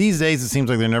 these days it seems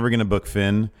like they're never going to book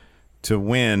Finn to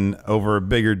win over a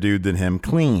bigger dude than him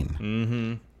clean.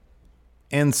 Mm-hmm.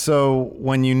 And so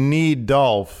when you need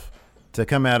Dolph to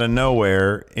come out of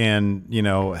nowhere and,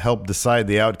 help decide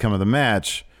the outcome of the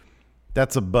match,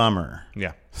 that's a bummer.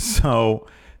 Yeah. So,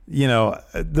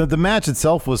 the match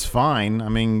itself was fine. I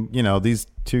mean, these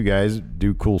two guys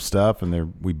do cool stuff,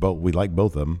 and we like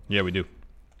both of them. Yeah, we do.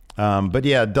 But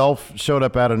yeah, Dolph showed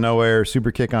up out of nowhere,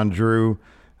 super kick on Drew.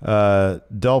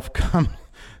 Dolph came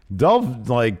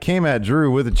at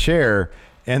Drew with a chair,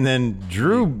 and then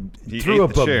Drew threw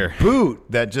up a boot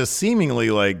that just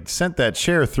seemingly sent that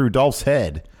chair through Dolph's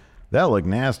head. That looked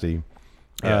nasty.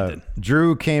 Yeah, it did.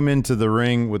 Drew came into the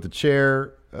ring with the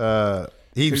chair.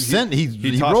 He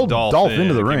rolled Dolph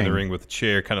into the ring. With the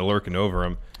chair kind of lurking over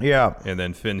him. Yeah. And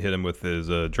then Finn hit him with his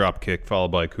drop kick,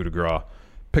 followed by a coup de grace.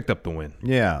 Picked up the win.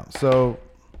 Yeah. So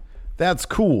that's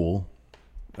cool.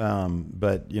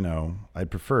 But,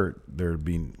 I'd prefer there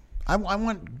be... I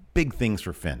want big things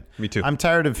for Finn. Me too. I'm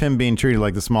tired of him being treated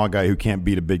like the small guy who can't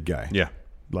beat a big guy. Yeah.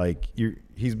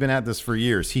 He's been at this for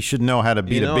years. He should know how to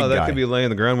beat a big guy. That could be laying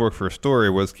the groundwork for a story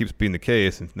where this keeps being the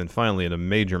case, and then finally in a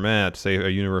major match, say a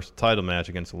universal title match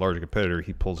against a larger competitor,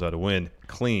 he pulls out a win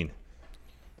clean.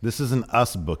 This isn't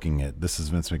us booking it. This is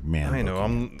Vince McMahon. I know.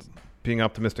 I'm being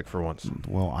optimistic for once.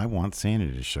 Well, I want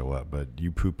Sanity to show up, but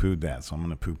you poo-pooed that, so I'm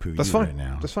going to poo-poo you right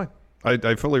now. That's fine.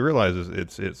 I fully realize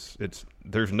it's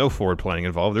there's no forward planning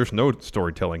involved. There's no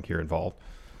storytelling here involved.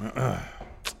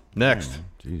 Next.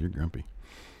 Jeez, you're grumpy.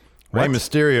 Rey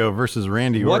Mysterio versus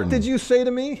Randy Orton. What did you say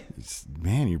to me?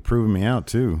 Man, you're proving me out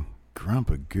too. Grump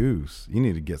a goose. You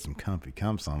need to get some comfy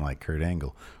comps on like Kurt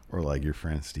Angle or like your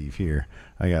friend Steve here.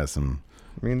 I got some.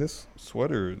 I mean, this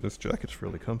jacket's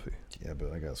really comfy. Yeah,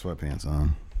 but I got sweatpants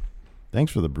on.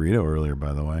 Thanks for the burrito earlier,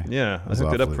 by the way. Yeah, I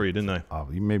hooked it up for you, didn't I?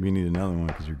 Maybe you need another one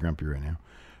because you're grumpy right now.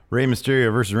 Rey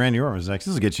Mysterio versus Randy Orton was next.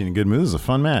 This will get you in a good mood. This is a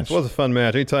fun match. It was a fun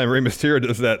match. Anytime Rey Mysterio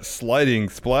does that sliding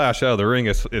splash out of the ring,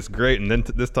 it's great. And then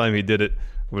this time he did it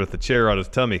with the chair on his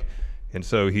tummy. And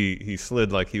so he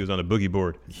slid like he was on a boogie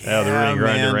board out of the ring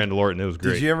right into Randy Orton. It was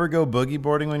great. Did you ever go boogie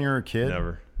boarding when you were a kid?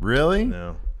 Never. Really?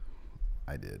 No.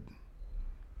 I did.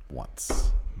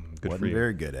 Once. Wasn't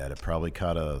very good at it. Probably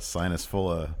caught a sinus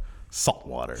full of salt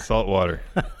water. Salt water.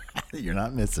 You're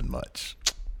not missing much.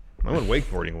 I went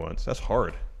wakeboarding once. That's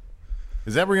hard.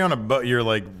 Is that where you're on a boat? You're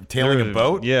like tailing a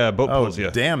boat? Yeah, boat pulls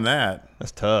you. Damn that.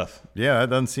 That's tough. Yeah,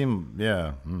 that doesn't seem,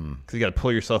 yeah. Because you got to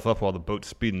pull yourself up while the boat's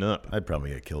speeding up. I'd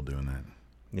probably get killed doing that.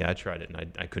 Yeah, I tried it,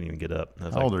 and I couldn't even get up.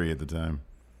 How old were you at the time?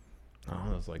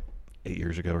 Oh, it was like 8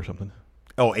 years ago or something.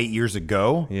 Oh, 8 years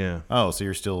ago? Yeah. Oh, so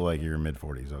you're still like your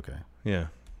mid-40s. Okay. Yeah.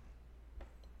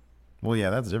 Well, yeah,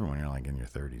 that's different when you're like in your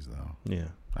 30s, though. Yeah.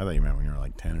 I thought you meant when you were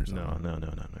like 10 or something. No.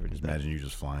 Just imagine you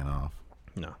just flying off.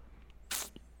 No.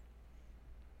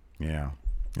 Yeah.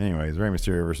 Anyways, Rey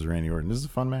Mysterio versus Randy Orton. This is a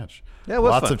fun match. Yeah, it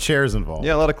was Lots fun. of chairs involved.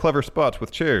 Yeah, a lot of clever spots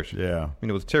with chairs. Yeah. I mean,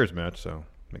 it was a chairs match, so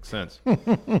makes sense.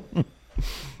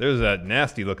 There's that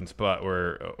nasty looking spot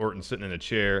where Orton's sitting in a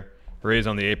chair. Rey's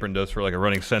on the apron, does for like a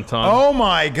running senton. Oh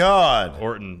my God.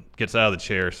 Orton gets out of the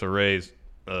chair, so Rey's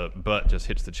butt just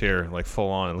hits the chair like full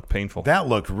on. It looked painful. That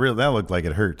looked real. That looked like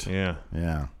it hurt. Yeah.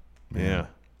 Yeah.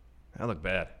 That looked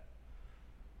bad.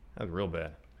 That looked real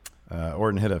bad.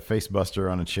 Orton hit a face buster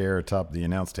on a chair atop the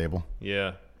announce table.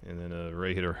 Yeah, and then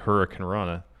Rey hit a Hurricane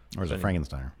Rana. Or was it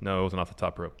Frankensteiner? No, it wasn't off the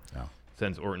top rope. Oh.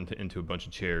 Sends Orton into a bunch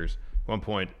of chairs. At one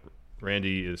point,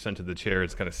 Randy is sent to the chair.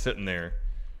 It's kind of sitting there.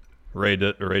 Rey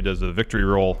does a victory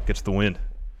roll, gets the win.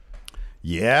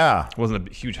 Yeah. It wasn't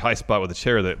a huge high spot with the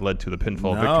chair that led to the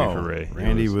pinfall victory for Rey.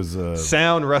 Randy was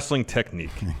sound wrestling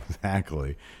technique.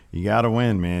 Exactly. You got to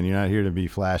win, man. You're not here to be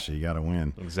flashy. You got to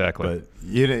win. Exactly.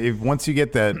 But once you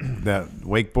get that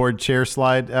wakeboard chair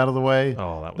slide out of the way,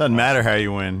 doesn't matter how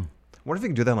you win. What if you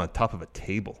can do that on top of a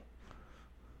table?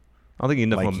 I don't think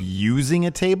you can like using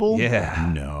a table?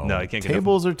 Yeah. No, you can't.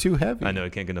 Tables are too heavy. I know,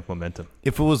 you can't get enough momentum.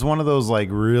 If it was one of those like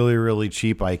really, really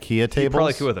cheap IKEA tables, you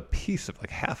probably could with a piece of like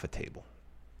half a table.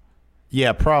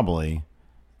 Yeah, probably.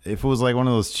 If it was like one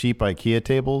of those cheap IKEA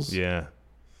tables, yeah,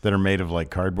 that are made of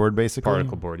like cardboard, basically.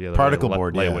 Particle board, yeah. Particle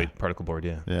board, yeah. Lightweight particle board,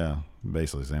 yeah. Yeah,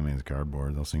 basically the same thing as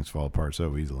cardboard. Those things fall apart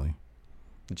so easily.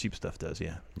 The cheap stuff does,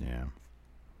 yeah. Yeah.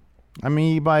 I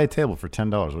mean, you buy a table for $10.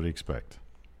 What do you expect?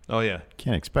 Oh, yeah.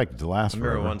 Can't expect it to last forever.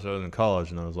 I remember once I was in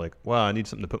college, and I was like, wow, I need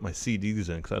something to put my CDs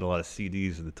in, because I had a lot of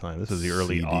CDs at the time. This was the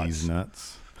early CDs aughts.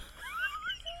 Nuts.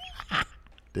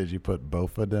 Did you put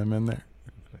both of them in there?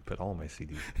 I put all my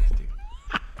CDs in, dude.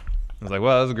 I was like,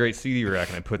 wow, that was a great CD rack,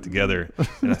 and I put together,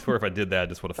 and I swear if I did that, it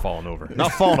just would have fallen over.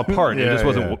 Not fallen apart, it just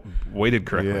wasn't weighted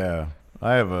correctly. Yeah.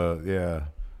 I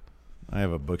I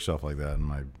have a bookshelf like that in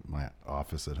my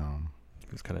office at home.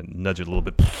 Just kind of nudge it a little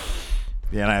bit.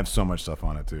 Yeah, and I have so much stuff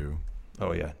on it too.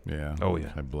 Oh yeah. Yeah. Oh yeah.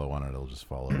 If I blow on it, it'll just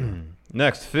fall over.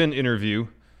 Next, Finn interview.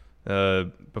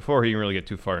 Before he can really get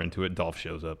too far into it, Dolph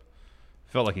shows up.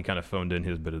 Felt like he kind of phoned in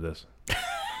his bit of this.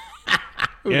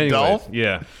 Anyways, Dolph?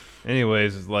 Yeah.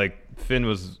 Anyways, like Finn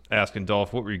was asking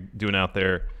Dolph, "What were you doing out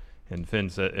there?" And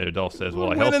Dolph says,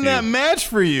 "Well, I helped you." Winning that match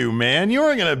for you, man. You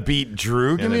weren't gonna beat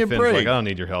Drew. Give me a Finn's break. like, "I don't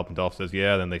need your help." And Dolph says,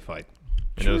 "Yeah." Then they fight.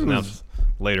 And it was announced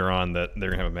later on that they're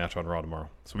gonna have a match on Raw tomorrow,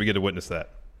 so we get to witness that.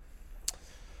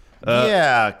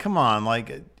 Yeah, come on.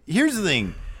 Like, here's the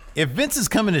thing: if Vince is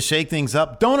coming to shake things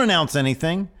up, don't announce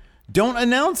anything. Don't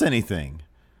announce anything,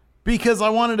 because I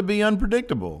want it to be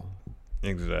unpredictable.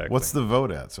 Exactly. What's the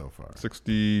vote at so far?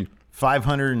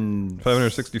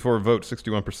 564 votes,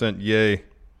 61% yay.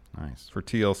 Nice. For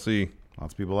TLC.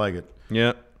 Lots of people like it.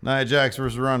 Yeah. Nia Jax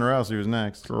versus Ronda Rousey was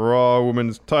next. Raw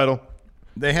Women's title.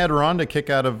 They had Ronda kick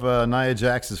out of Nia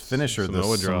Jax's finisher, the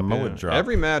Samoa drop.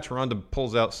 Every match, Ronda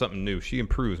pulls out something new. She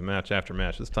improves match after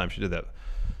match. This time she did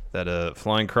that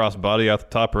flying cross body out the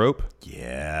top rope.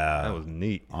 Yeah. That was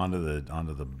neat. Onto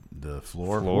the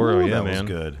floor. Ooh, yeah, that man. was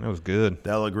good. That was good.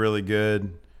 That looked really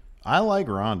good. I like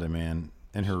Ronda, man.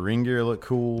 And her ring gear looked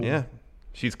cool. Yeah.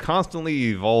 She's constantly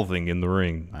evolving in the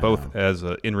ring, both as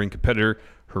an in-ring competitor,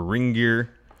 her ring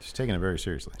gear. She's taking it very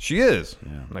seriously. She is.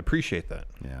 Yeah. And I appreciate that.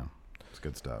 Yeah. It's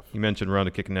good stuff. You mentioned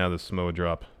Ronda kicking out of the Samoa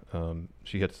drop.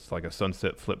 She hits like a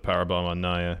sunset flip powerbomb on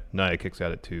Nia. Nia kicks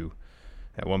at it too.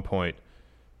 At one point,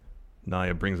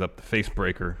 Nia brings up the face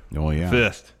breaker. Oh, yeah.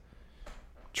 Fist.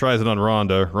 Tries it on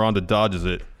Ronda. Ronda dodges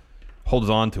it, holds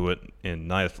on to it, and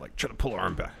Nia's like trying to pull her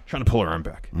arm back.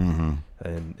 Mm-hmm.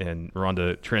 And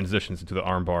Ronda transitions into the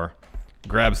armbar,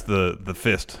 grabs the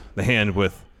fist, the hand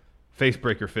with face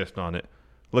breaker fist on it,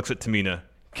 looks at Tamina,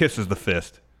 kisses the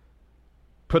fist,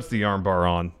 puts the armbar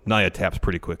on. Nia taps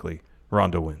pretty quickly.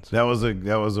 Ronda wins. That was a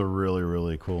really,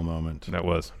 really cool moment. That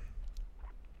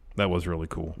was really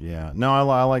cool. Yeah. No,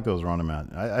 I like those Ronda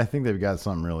matches. I think they've got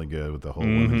something really good with the whole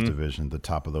women's division, the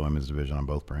top of the women's division on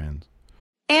both brands.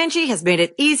 Angie has made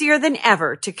it easier than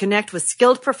ever to connect with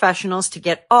skilled professionals to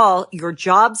get all your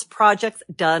jobs projects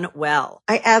done well.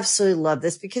 I absolutely love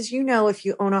this because, if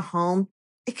you own a home,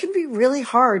 it can be really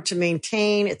hard to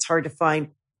maintain. It's hard to find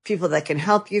people that can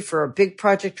help you for a big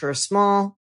project or a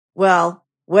small. Well,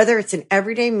 whether it's in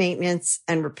everyday maintenance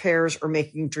and repairs or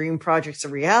making dream projects a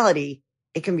reality,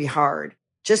 it can be hard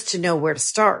just to know where to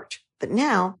start. But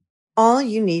now all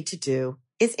you need to do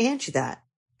is Angie that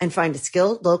and find a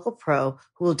skilled local pro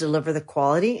who will deliver the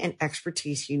quality and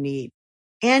expertise you need.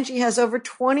 Angie has over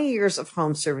 20 years of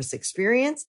home service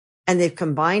experience, and they've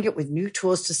combined it with new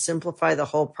tools to simplify the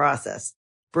whole process.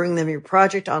 Bring them your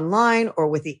project online or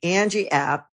with the Angie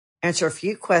app, answer a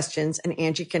few questions, and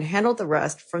Angie can handle the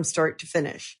rest from start to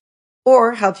finish.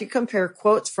 Or help you compare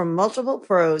quotes from multiple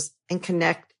pros and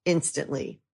connect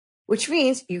instantly, which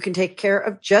means you can take care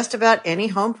of just about any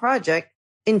home project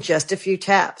in just a few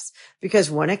taps.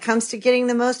 Because when it comes to getting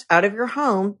the most out of your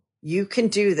home, you can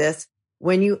do this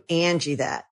when you Angie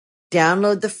that.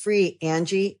 Download the free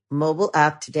Angie mobile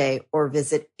app today or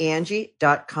visit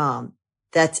Angie.com.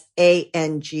 That's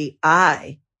ANGI.com.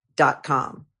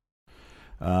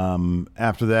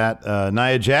 After that,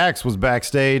 Nia Jax was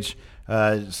backstage.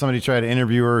 Somebody tried to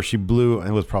interview her. She blew, it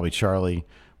was probably Charlie,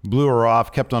 blew her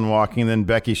off, kept on walking. Then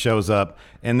Becky shows up,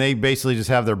 and they basically just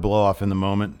have their blow off in the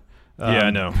moment. Yeah,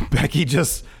 I know. Becky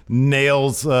just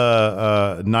nails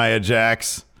Nia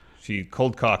Jax. She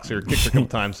cold cocks her, kicks her a couple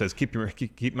times, says, keep my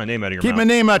name out of your mouth. Keep my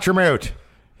name out your mouth.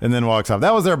 And then walks off.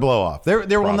 That was their blow off.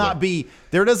 There will not be,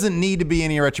 there doesn't need to be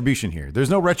any retribution here.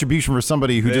 There's no retribution for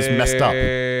somebody who just messed up.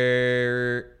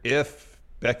 If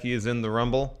Becky is in the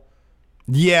Rumble.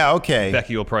 Yeah, okay.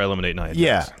 Becky will probably eliminate Nia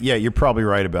Jax. Yeah, you're probably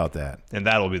right about that. And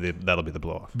that'll be the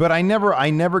blow off. But I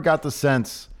never got the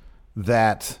sense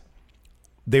that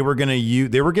they were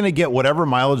gonna get whatever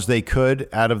mileage they could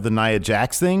out of the Nia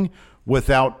Jax thing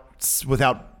without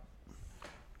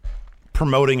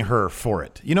promoting her for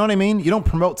it. You know what I mean? You don't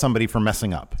promote somebody for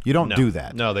messing up. You don't do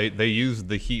that. No, they used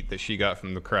the heat that she got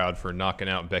from the crowd for knocking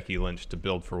out Becky Lynch to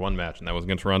build for one match, and that was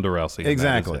against Ronda Rousey.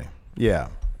 Exactly. Yeah.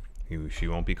 She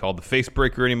won't be called the face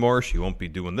breaker anymore. She won't be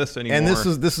doing this anymore. And this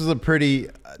is a pretty.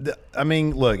 I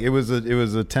mean, look, it was a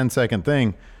 10-second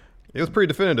thing. It was pretty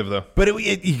definitive, though. But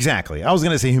exactly. I was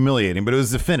going to say humiliating, but it was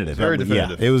definitive. It's very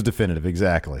definitive. Yeah, it was definitive,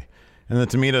 exactly. And then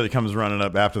Tamina comes running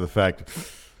up after the fact.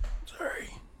 Sorry.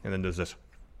 And then does this.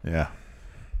 Yeah.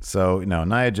 So,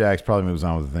 Nia Jax probably moves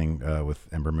on with the thing with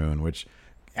Ember Moon, which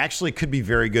actually could be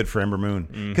very good for Ember Moon.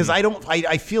 Because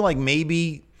I feel like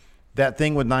maybe that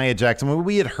thing with Nia Jackson, when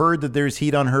we had heard that there's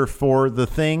heat on her for the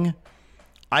thing,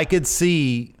 I could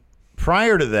see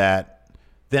prior to that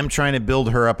them trying to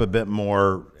build her up a bit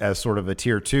more as sort of a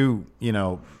tier 2,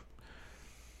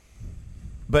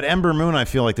 But Ember Moon, I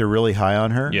feel like they're really high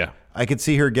on her. Yeah. I could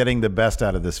see her getting the best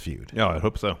out of this feud. Yeah, I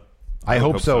hope so. I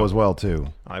hope so as well, too.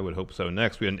 I would hope so.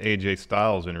 Next, we had an AJ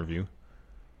Styles interview.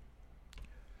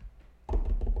 A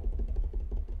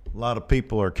lot of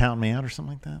people are counting me out or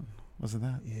something like that. Was it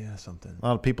that? Yeah, something. A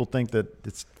lot of people think that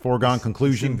it's foregone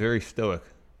conclusion. He seemed very stoic.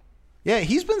 Yeah,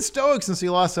 he's been stoic since he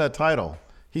lost that title.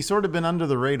 He's sort of been under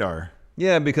the radar.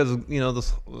 Yeah, because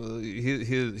this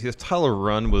his title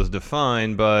run was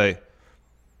defined by,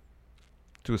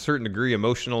 to a certain degree,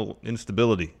 emotional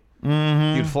instability.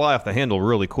 Mm-hmm. He'd fly off the handle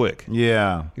really quick.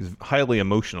 Yeah, he's highly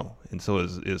emotional, and so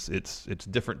it's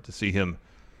different to see him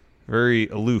very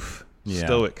aloof,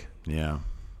 stoic. Yeah.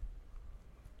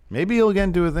 Maybe he'll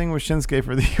again do a thing with Shinsuke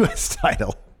for the U.S.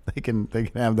 title. They can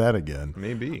have that again.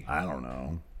 Maybe. I don't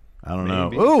know.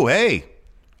 Oh, hey,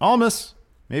 Almas.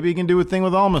 Maybe he can do a thing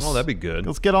with Almas. Oh, that'd be good.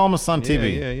 Let's get Almas on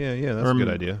TV. Yeah. That's a good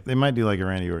idea. They might do like a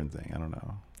Randy Orton thing. I don't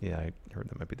know. Yeah, I heard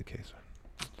that might be the case.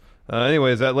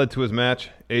 Anyways, that led to his match,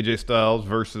 AJ Styles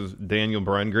versus Daniel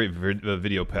Bryan. Great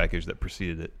video package that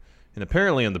preceded it. And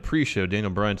apparently on the pre-show,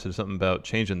 Daniel Bryan said something about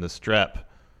changing the strap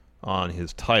on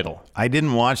his title. I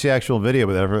didn't watch the actual video,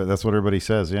 but that's what everybody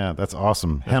says. Yeah, that's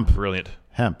awesome. Hemp. Brilliant.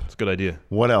 Hemp. It's a good idea.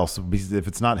 What else? If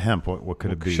it's not hemp, what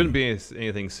could it be? It shouldn't be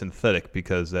anything synthetic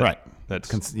because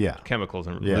that's chemicals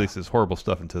and releases horrible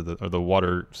stuff into the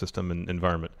water system and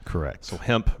environment. Correct. So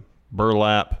hemp,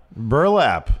 burlap.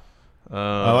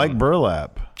 I like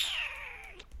burlap.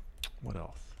 What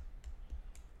else?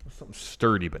 Something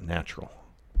sturdy but natural.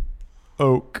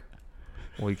 Oak.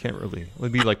 Well, you can't really.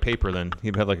 It'd be like paper then.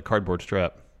 You'd have like a cardboard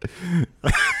strap.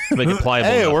 Make it pliable.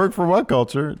 Hey, enough. It worked for what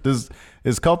culture?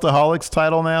 Is Cultaholics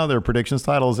title now, their predictions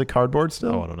title, is it cardboard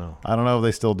still? Oh, I don't know. I don't know if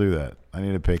they still do that. I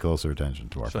need to pay closer attention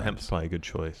to our friends. Hemp's probably a good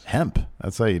choice. Hemp.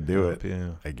 That's how you do Hemp, it. Yeah.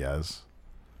 I guess.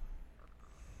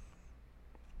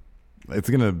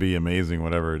 It's going to be amazing,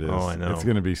 whatever it is. Oh, I know. It's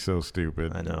going to be so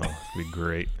stupid. I know. It's going to be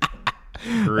great.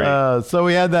 Great. So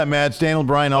we had that match. Daniel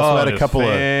Bryan also had a couple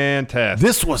fantastic.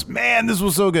 This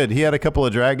was so good. He had a couple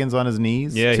of dragons on his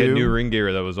knees. Yeah, too. he had new ring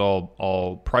gear that was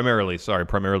all primarily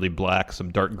black,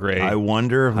 some dark gray. I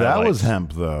wonder if that was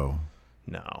hemp though.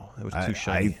 No, it was too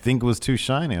shiny. I think it was too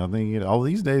shiny. I don't think all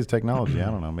these days technology. I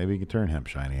don't know. Maybe you could turn hemp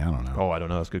shiny. I don't know. Oh, I don't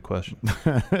know. That's a good question.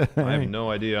 I have no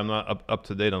idea. I'm not up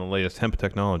to date on the latest hemp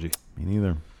technology. Me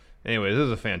neither. Anyway, this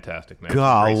is a fantastic match.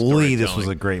 Golly, this was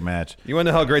a great match. You want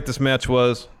to know how great this match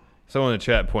was? Someone in the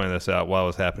chat pointed this out while it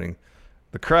was happening.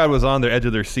 The crowd was on the edge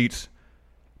of their seats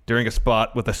during a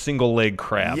spot with a single leg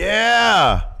crab.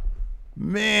 Yeah,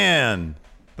 man.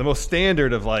 The most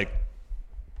standard of like,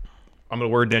 I'm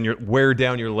going to wear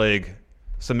down your leg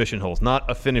submission holds. Not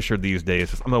a finisher these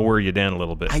days. I'm going to wear you down a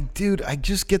little bit. I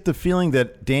just get the feeling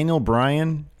that Daniel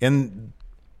Bryan, and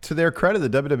to their credit,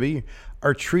 the WWE,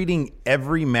 are treating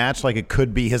every match like it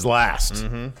could be his last.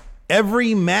 Mm-hmm.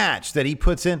 Every match that he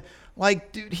puts in.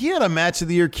 Like, dude, he had a match of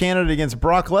the year candidate against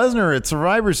Brock Lesnar at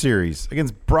Survivor Series.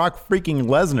 Against Brock freaking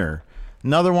Lesnar.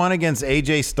 Another one against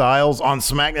AJ Styles on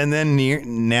SmackDown. And then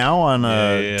now on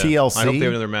TLC. I hope they have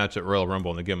another match at Royal Rumble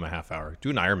and they give him a half hour.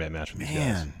 Do an Iron Man match with these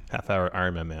guys. Half-hour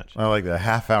Iron Man match. I like the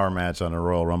half-hour match on a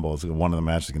Royal Rumble. One of the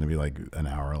matches is going to be like an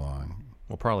hour long.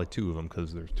 Well, probably two of them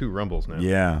because there's 2 Rumbles now.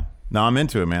 Yeah. No, I'm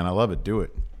into it, man. I love it. Do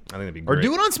it. I think that'd be great. Or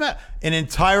do it on SmackDown. An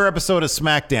entire episode of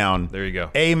SmackDown. There you go.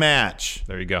 A match.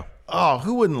 There you go. Oh,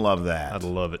 who wouldn't love that? I'd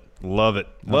love it. Love it.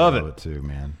 Love it too,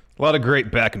 man. A lot of great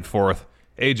back and forth.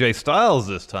 AJ Styles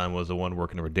this time was the one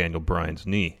working over Daniel Bryan's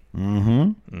knee.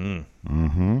 Yeah.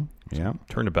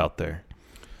 Turnabout there.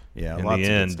 Yeah. In the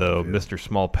end, though, Mr.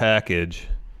 Small Package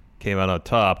came out on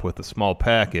top with the small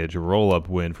package, a roll-up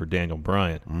win for Daniel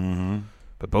Bryan. Mm-hmm.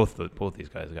 But both these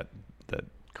guys got that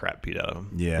crap beat out of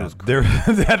them. Yeah,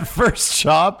 that first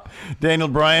chop, Daniel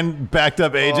Bryan backed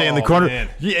up AJ in the corner, and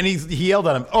he yelled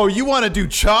at him, "Oh, you want to do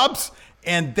chops?"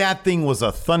 And that thing was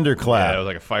a thunderclap. Yeah, it was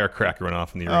like a firecracker went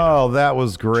off in the arena. Oh, that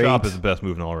was great. Chop is the best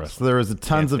move in all wrestling. So there was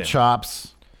tons of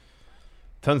chops.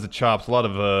 Tons of chops. A lot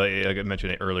of, like I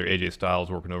mentioned earlier, AJ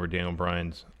Styles working over Daniel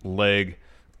Bryan's leg.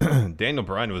 Daniel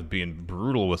Bryan was being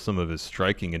brutal with some of his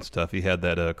striking and stuff. He had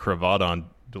that cravat on,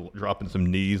 dropping some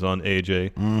knees on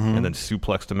AJ, and then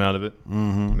suplexed him out of it.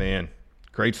 Man,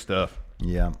 great stuff.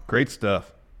 Yeah. Great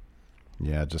stuff.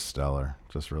 Yeah, just stellar.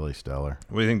 Just really stellar.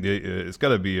 What do you think? It's got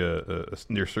to be a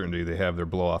near certainty they have their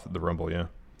blow-off at the Rumble, yeah?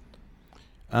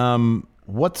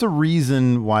 What's a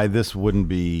reason why this wouldn't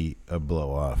be a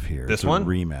blow-off here? This it's one? A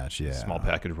rematch, yeah. Small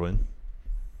package win.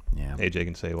 Yeah. AJ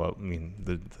can say, well, I mean,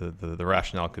 the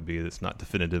rationale could be that it's not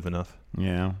definitive enough.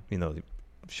 Yeah. You know,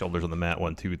 shoulders on the mat,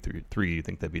 1, 2, 3. You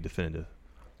think that'd be definitive?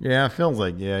 Yeah, it feels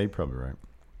like, yeah, you're probably right.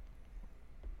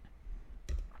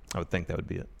 I would think that would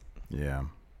be it. Yeah.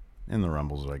 And the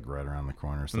Rumble's like right around the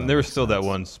corner. So and there was still that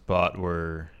one spot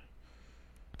where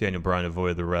Daniel Bryan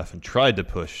avoided the ref and tried to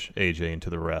push AJ into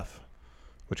the ref,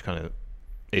 which kind of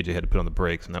AJ had to put on the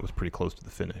brakes, and that was pretty close to the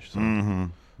finish. So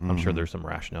I'm sure there's some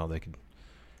rationale they could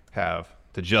have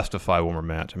to justify one more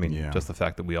match. I mean, just the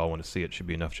fact that we all want to see it should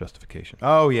be enough justification.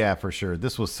 Oh, yeah, for sure.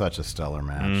 This was such a stellar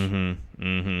match.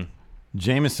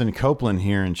 Jameson Copeland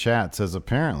here in chat says,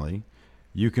 apparently,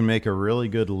 you can make a really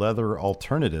good leather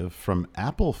alternative from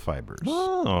apple fibers.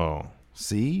 Oh.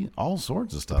 See? All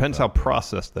sorts of stuff. Depends how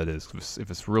processed that is.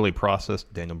 If it's really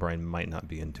processed, Daniel Bryan might not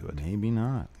be into it. Maybe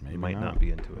not. Maybe might not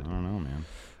be into it. I don't know, man.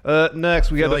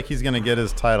 Next, we got like he's going to get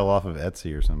his title off of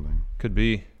Etsy or something. Could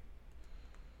be.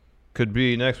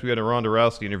 Next, we got a Ronda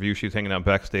Rousey interview. She's hanging out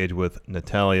backstage with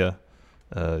Natalya.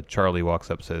 Charlie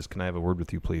walks up, says, "Can I have a word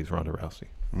with you, please, Ronda Rousey?"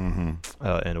 And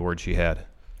a word she had.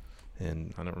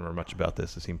 And I don't remember much about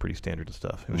this. It seemed pretty standard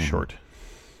stuff. It was short.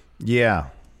 Yeah.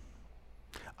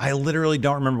 I literally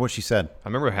don't remember what she said. I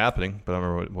remember it happening, but I don't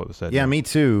remember what was said. Yeah, me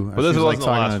too. But this wasn't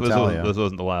talking to Natalya. This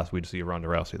wasn't the last we'd see Ronda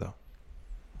Rousey, though.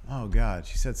 Oh, God.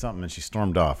 She said something and she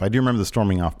stormed off. I do remember the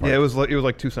storming off part. Yeah, it was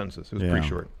like 2 sentences. It was pretty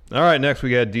short. All right, next we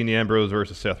got Dean Ambrose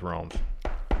versus Seth Rollins.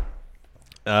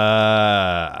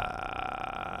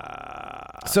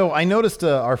 So I noticed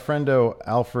our friendo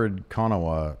Alfred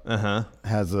Konawa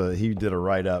he did a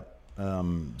write-up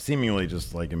seemingly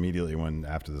just like immediately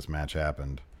after this match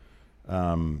happened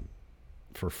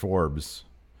for Forbes.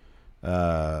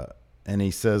 And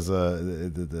he says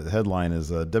the headline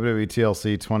is WWE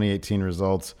TLC 2018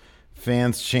 results.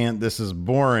 Fans chant "This is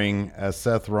boring" as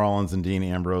Seth Rollins and Dean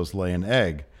Ambrose lay an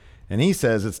egg. And he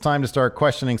says it's time to start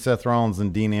questioning Seth Rollins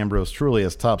and Dean Ambrose truly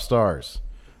as top stars.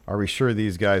 Are we sure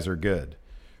these guys are good?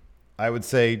 I would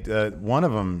say one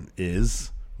of them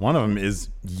is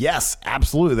yes,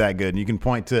 absolutely that good. And you can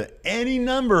point to any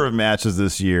number of matches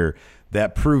this year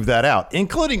that prove that out,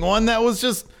 including one that was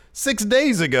just 6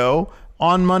 days ago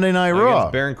on Monday Night Raw.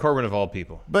 Against Baron Corbin of all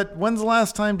people. But when's the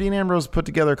last time Dean Ambrose put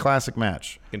together a classic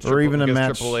match? Or even a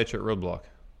match? Triple H at Roadblock.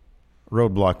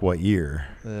 Roadblock what year?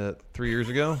 3 years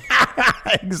ago.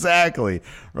 Exactly.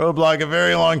 Roadblock a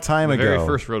very long time ago. The very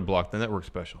first Roadblock, the network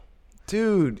special.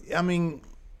 Dude, I mean,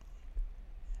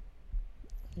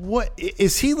 what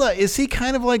is he like? Is he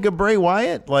kind of like a Bray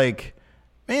Wyatt? Like,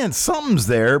 man, something's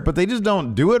there, but they just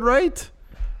don't do it right?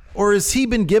 Or has he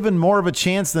been given more of a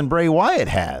chance than Bray Wyatt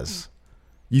has?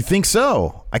 You think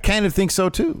so? I kind of think so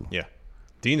too. Yeah.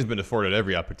 Dean's been afforded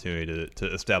every opportunity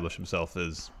to establish himself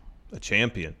as a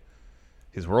champion.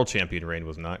 His world champion reign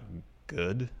was not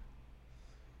good.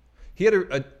 He had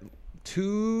a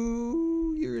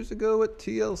 2 years ago at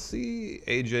TLC,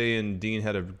 AJ and Dean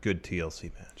had a good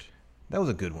TLC match. That was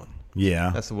a good one.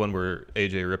 Yeah. That's the one where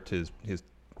AJ ripped his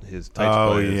tights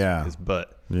by his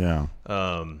butt. Yeah.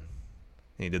 And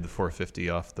he did the 450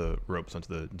 off the ropes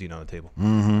onto the Dean on the table.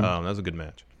 That was a good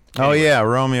match. Oh, yeah.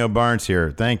 Romeo Barnes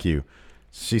here. Thank you.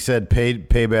 She said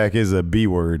payback is a B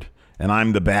word, and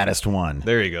I'm the baddest one.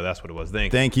 There you go. That's what it was.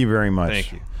 Thank you very much.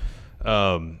 Thank you.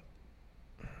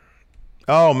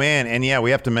 Oh, man. And, yeah,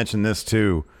 we have to mention this,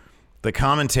 too. The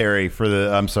commentary for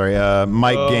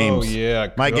Mike Games. Oh, yeah.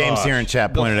 Mike Games here in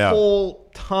chat pointed out. The whole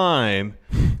time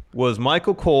was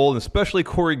Michael Cole and especially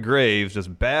Corey Graves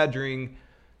just badgering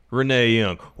Renee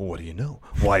Young. Well, what do you know?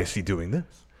 Why is he doing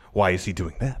this? Why is he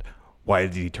doing that? Why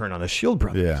did he turn on the Shield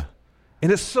brothers? Yeah.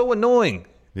 And it's so annoying.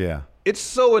 Yeah. It's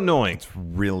so annoying. It's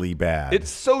really bad. It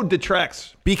so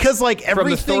detracts. Because, like, everything.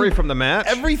 From the story from the match.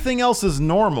 Everything else is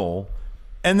normal.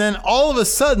 And then all of a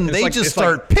sudden, they just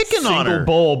start picking on her. Single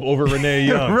bulb over Renee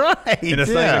Young. Right. And it's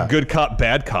not even a good cop,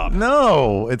 bad cop.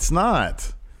 No, it's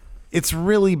not. It's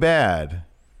really bad.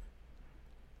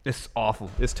 It's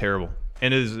awful. It's terrible.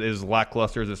 And as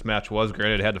lackluster as this match was,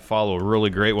 granted, it had to follow a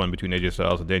really great one between AJ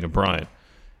Styles and Daniel Bryan.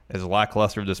 As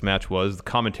lackluster as this match was, the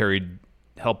commentary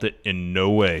helped it in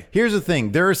no way. Here's the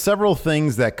thing. There are several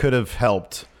things that could have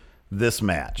helped this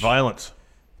match. Violence.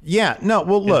 Yeah. No,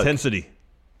 well, look. Intensity.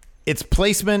 It's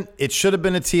placement. It should have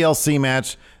been a TLC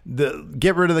match.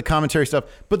 Get rid of the commentary stuff.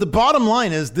 But the bottom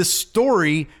line is this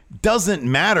story doesn't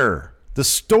matter. The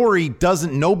story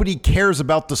doesn't. Nobody cares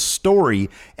about the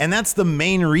story, and that's the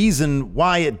main reason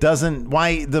why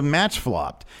why the match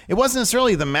flopped. It wasn't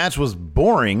necessarily the match was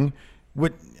boring.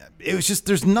 It was just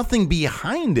there's nothing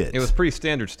behind it. It was pretty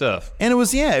standard stuff. And it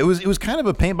was kind of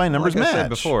a paint by numbers match. Like I said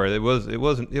before, it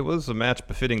was a match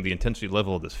befitting the intensity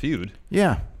level of this feud.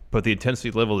 Yeah. but the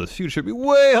intensity level of this feud should be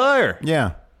way higher.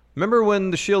 Yeah. Remember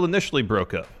when the Shield initially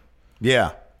broke up?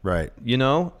 Yeah, right. You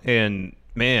know, and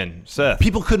man, Seth.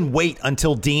 People couldn't wait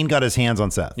until Dean got his hands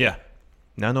on Seth. Yeah.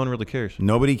 Now no one really cares.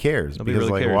 Nobody cares. Nobody because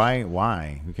really like, cares.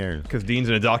 why? Who cares? Because Dean's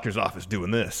in a doctor's office doing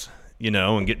this, you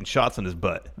know, and getting shots on his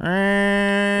butt.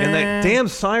 And that damn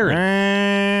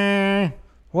siren.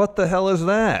 What the hell is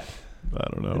that? I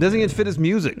don't know. It doesn't even fit his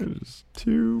music. It's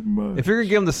too much. If you're going to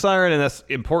give him the siren and that's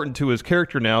important to his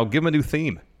character now, give him a new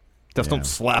theme. Just don't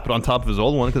slap it on top of his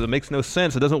old one because it makes no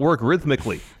sense. It doesn't work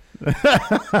rhythmically.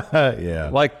 Yeah.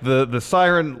 Like the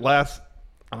siren lasts,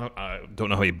 I don't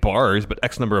know how many bars, but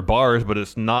X number of bars, but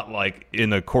it's not like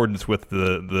in accordance with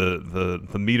the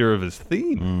meter of his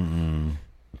theme. Mm-hmm.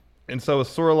 And so it's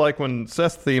sort of like when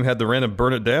Seth's theme had the random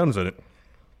burn it downs in it.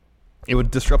 It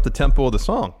would disrupt the tempo of the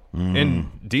song. Mm-hmm.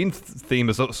 And Dean's theme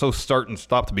is so start and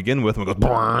stop to begin with, and it goes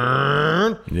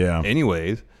burn. Yeah.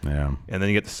 Anyways. Yeah. And then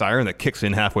you get the siren that kicks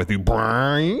in halfway through.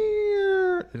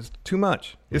 It's too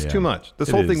much. It's too much. This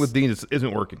whole thing with Dean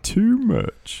isn't working. Too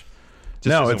much.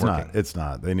 Just no, isn't it's working. not. It's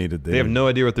not. They needed. They have no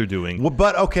idea what they're doing. Well,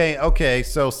 but okay.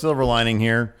 So silver lining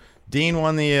here. Dean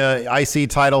won the IC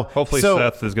title. Hopefully,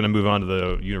 Seth is going to move on to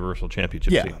the Universal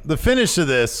Championship. Yeah. Team. The finish of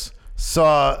this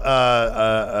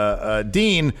saw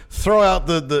Dean throw out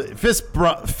the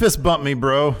fist bump me,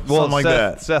 bro. Something like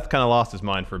that. Seth kind of lost his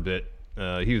mind for a bit.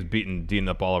 He was beating Dean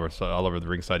up all over the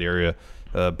ringside area.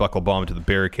 Buckle bomb to the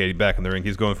barricade, back in the ring.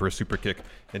 He's going for a super kick,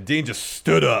 and Dean just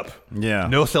stood up. Yeah.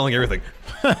 No selling everything.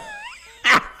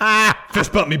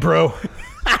 Fist bump me, bro.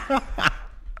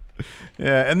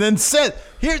 Yeah, and then Seth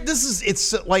here.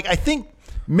 It's like I think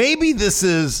maybe this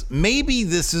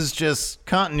is just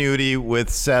continuity with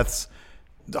Seth's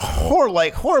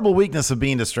horrible weakness of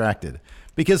being distracted.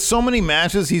 Because so many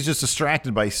matches, he's just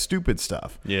distracted by stupid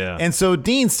stuff. Yeah. And so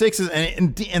Dean sticks it,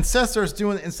 and Seth starts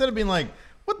doing, instead of being like,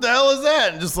 what the hell is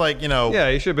that? And just like, Yeah,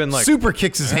 he should have been like, super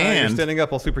kicks his hand. You're standing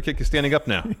up, I'll super kick you standing up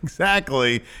now.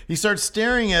 Exactly. He starts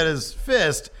staring at his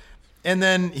fist, and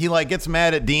then he like gets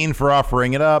mad at Dean for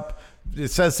offering it up. It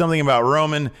says something about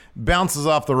Roman, bounces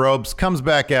off the ropes, comes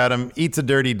back at him, eats a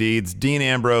dirty deeds. Dean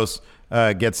Ambrose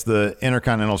gets the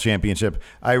Intercontinental Championship.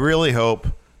 I really hope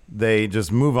they just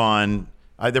move on.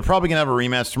 They're probably going to have a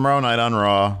rematch tomorrow night on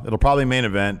Raw. It'll probably main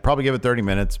event, probably give it 30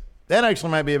 minutes. That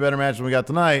actually might be a better match than we got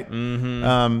tonight.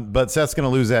 Mm-hmm. But Seth's going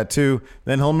to lose that too.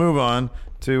 Then he'll move on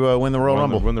to win the Royal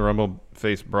Rumble. Win the Rumble,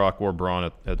 face Brock or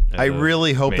Braun at I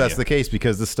really hope Mania. that's the case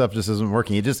because this stuff just isn't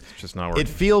working. It's just not working. It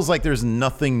feels like there's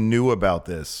nothing new about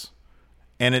this.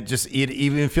 And it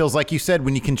even feels like you said,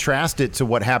 when you contrast it to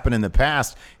what happened in the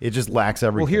past, it just lacks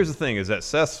everything. Well, here's the thing, is that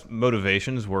Seth's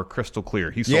motivations were crystal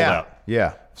clear. He sold out.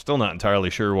 Yeah. Still not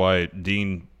entirely sure why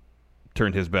Dean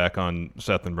turned his back on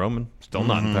Seth and Roman. Still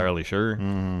not entirely sure.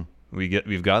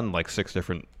 We've gotten like 6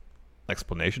 different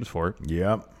explanations for it.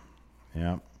 Yep.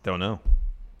 Don't know.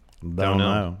 Don't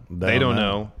know. They don't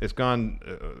know. It's gone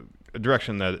a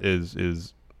direction that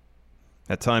is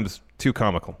at times too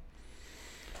comical.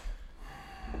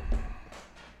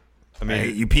 I mean,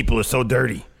 hey, you people are so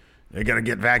dirty. They got to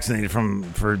get vaccinated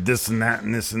for this and that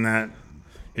and this and that.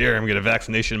 Here, I'm going to get a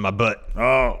vaccination in my butt.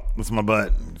 Oh, what's my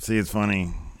butt? See, it's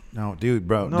funny. No, dude,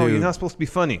 bro. No, dude. you're not supposed to be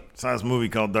funny. Saw this movie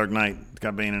called Dark Knight. It's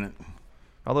got Bane in it.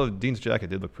 Although Dean's jacket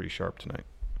did look pretty sharp tonight.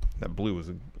 That blue was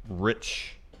a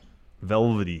rich,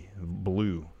 velvety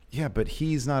blue. Yeah, but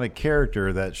he's not a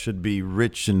character that should be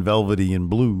rich and velvety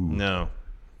and blue. No,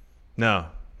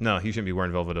 he shouldn't be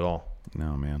wearing velvet at all.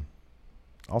 No, man.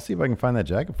 I'll see if I can find that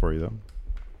jacket for you, though.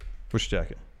 Which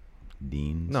jacket?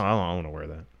 Dean's. No, I don't want to wear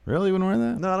that. Really? You wouldn't wear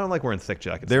that? No, I don't like wearing thick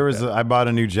jackets. I bought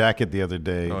a new jacket the other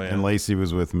day, and Lacey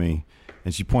was with me,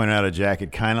 and she pointed out a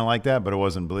jacket kind of like that, but it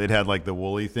wasn't blue. It had like the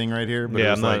woolly thing right here. But yeah,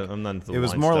 it was I'm not into the it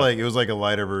was line more stuff. like, it was like a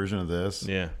lighter version of this.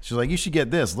 Yeah. She's like, you should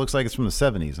get this. It looks like it's from the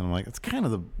 70s. And I'm like, that's kind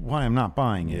of why I'm not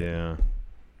buying it. Yeah.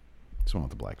 Just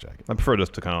want the black jacket. I prefer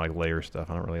just to kind of like layer stuff.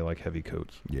 I don't really like heavy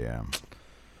coats. Yeah.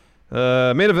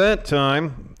 Main event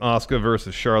time. Asuka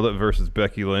versus Charlotte versus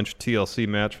Becky Lynch. TLC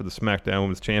match for the SmackDown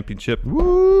Women's Championship.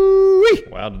 Woo-wee!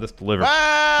 Wow, did this deliver.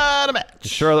 What a match.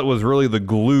 Charlotte was really the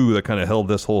glue that kind of held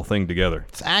this whole thing together.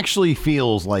 It actually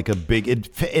feels like a big...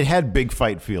 It had big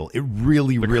fight feel. It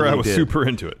really did. The crowd was super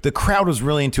into it. The crowd was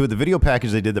really into it. The video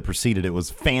package they did that preceded it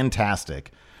was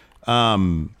fantastic.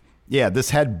 Yeah,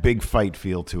 this had big fight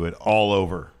feel to it all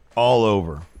over. All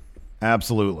over.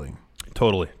 Absolutely.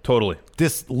 Totally.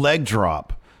 This leg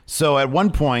drop. So at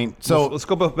one point, let's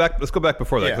go back. Let's go back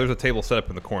before that. Yeah. There's a table set up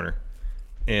in the corner,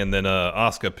 and then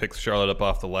Asuka picks Charlotte up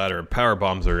off the ladder and power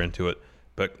bombs her into it.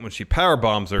 But when she power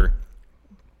bombs her,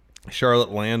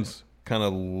 Charlotte lands kind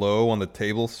of low on the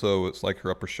table, so it's like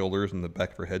her upper shoulders and the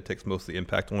back of her head takes most of the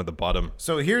impact. Only the bottom.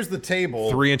 So here's the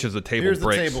table. 3 inches of table breaks. Here's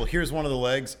breaks. the table. Here's one of the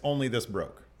legs. Only this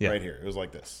broke. Right here. It was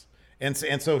like this. And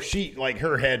so she, like,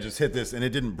 her head just hit this, and it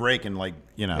didn't break, and, like,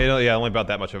 only about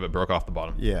that much of it broke off the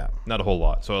bottom. Yeah. Not a whole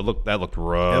lot. So that looked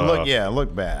rough. It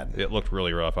looked bad. It looked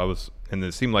really rough. And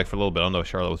it seemed like for a little bit, I don't know if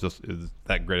Charlotte was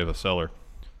that great of a seller.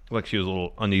 Like she was a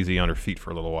little uneasy on her feet for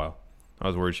a little while. I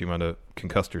was worried she might have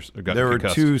concussed her. There were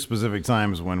 2 specific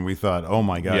times when we thought, oh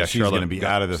my God, she's going to be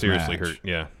out of this seriously match. Hurt.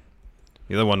 Yeah.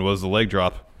 The other one was the leg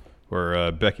drop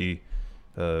where Becky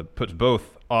puts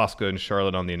both Asuka and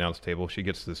Charlotte on the announce table. She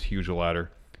gets this huge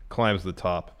ladder, climbs the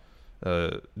top,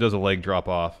 does a leg drop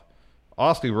off.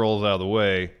 Asuka rolls out of the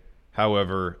way.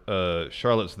 However,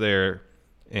 Charlotte's there,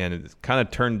 and it's kind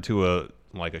of turned into a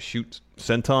shoot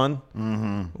senton,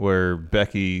 where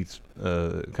Becky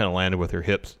kind of landed with her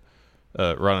hips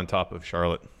right on top of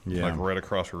Charlotte, like right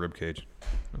across her ribcage.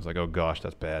 I was like, oh gosh,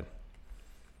 that's bad.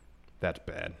 That's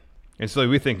bad. And so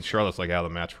we think Charlotte's like out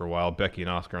of the match for a while. Becky and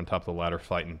Asuka are on top of the ladder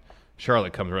fighting.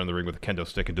 Charlotte comes around the ring with a kendo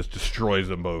stick and just destroys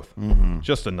them both.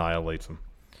 Just annihilates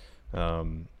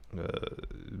them.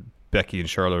 Becky and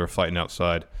Charlotte are fighting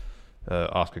outside.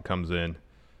 Asuka comes in,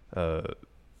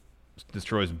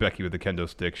 destroys Becky with the kendo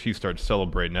stick. She starts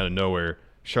celebrating out of nowhere.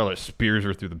 Charlotte spears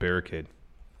her through the barricade.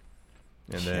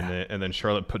 And then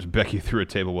Charlotte puts Becky through a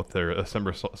table with their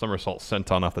somersault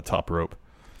senton off the top rope.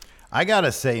 I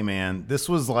gotta say, man, this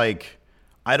was like,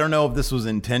 I don't know if this was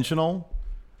intentional,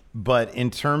 but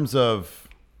in terms of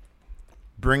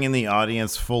bringing the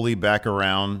audience fully back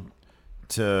around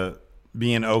to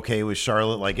being okay with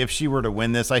Charlotte, like if she were to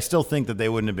win this, I still think that they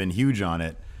wouldn't have been huge on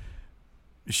it.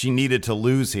 She needed to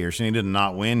lose here. She needed to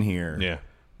not win here. Yeah.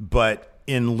 But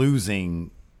in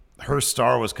losing, her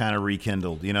star was kind of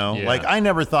rekindled, Yeah. Like I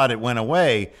never thought it went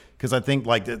away because I think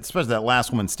like especially that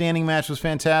last woman standing match was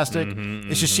fantastic.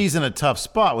 It's just she's in a tough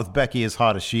spot with Becky as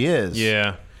hot as she is.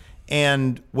 Yeah.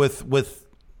 And with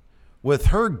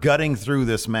her gutting through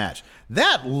this match,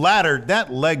 that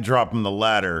leg drop from the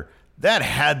ladder, that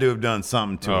had to have done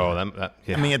something to her.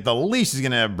 Yeah. I mean, at the least, she's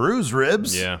going to have bruised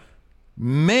ribs. Yeah.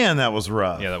 Man, that was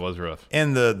rough. Yeah, that was rough.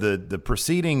 And the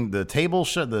preceding, the table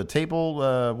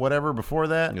whatever before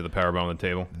that. Yeah, the powerbomb on the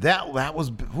table. That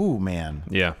was, ooh, man.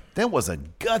 Yeah. That was a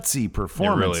gutsy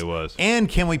performance. It really was. And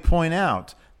can we point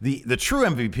out, the true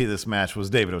MVP of this match was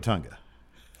David Otunga.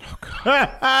 Oh,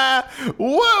 God.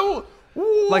 Whoa.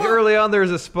 Like early on,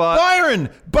 there's a spot.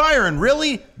 Byron,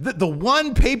 really? The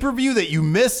one pay-per-view that you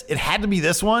miss, it had to be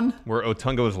this one? Where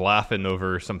Otunga was laughing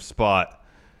over some spot,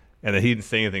 and that he didn't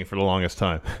say anything for the longest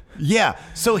time. Yeah,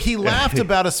 so he laughed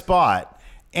about a spot,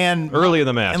 and early in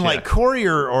the match, and like Corey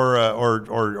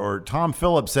or Tom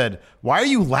Phillips said, "Why are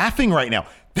you laughing right now?"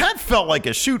 That felt like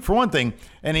a shoot for one thing,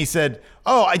 and he said,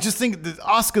 "Oh, I just think that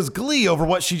Asuka's glee over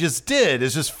what she just did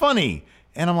is just funny,"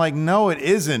 and I'm like, "No, it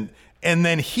isn't." And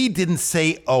then he didn't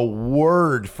say a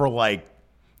word for like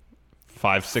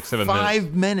 5, 6, 7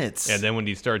 5 minutes. And then when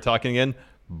he started talking again,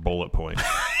 bullet point.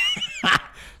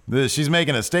 She's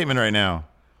making a statement right now.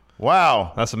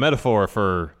 Wow. That's a metaphor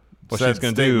for what she's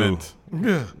going to do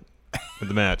with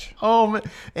the match. Oh, man.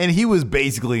 And he was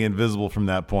basically invisible from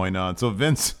that point on. So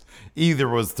Vince either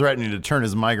was threatening to turn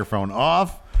his microphone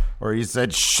off or he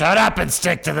said, "Shut up and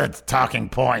stick to the talking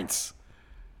points."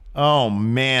 Oh,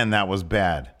 man, that was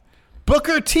bad.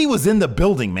 Booker T was in the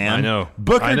building, man. I know.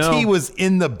 Booker T was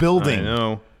in the building. I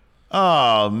know.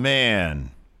 Oh,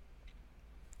 man.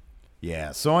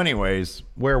 Yeah, so anyways,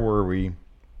 where were we?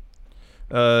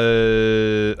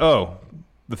 The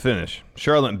finish.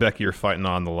 Charlotte and Becky are fighting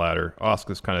on the ladder.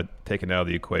 Asuka's kind of taken out of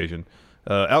the equation.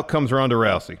 Out comes Ronda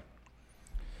Rousey.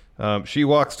 She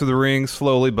walks to the ring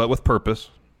slowly, but with purpose.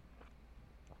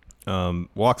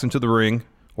 Walks into the ring,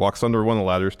 walks under one of the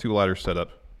ladders, 2 ladders set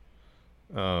up.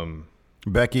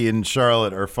 Becky and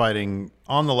Charlotte are fighting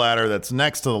on the ladder that's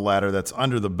next to the ladder that's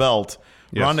under the belt.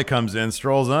 Yes. Ronda comes in,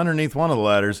 strolls underneath one of the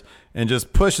ladders, and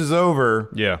just pushes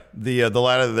over the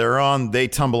ladder that they're on. They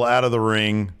tumble out of the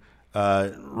ring.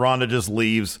 Ronda just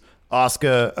leaves.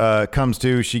 Asuka comes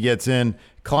to. She gets in,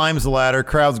 climbs the ladder.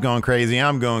 Crowd's going crazy.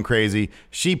 I'm going crazy.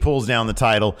 She pulls down the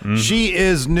title. Mm-hmm. She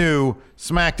is new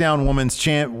SmackDown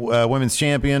Women's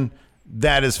Champion.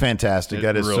 That is fantastic.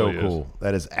 That is really so cool.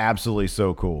 That is absolutely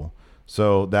so cool.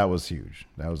 So that was huge.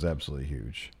 That was absolutely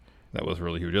huge. That was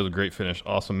really huge. It was a great finish.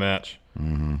 Awesome match.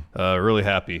 Mm-hmm. Really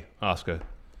happy Asuka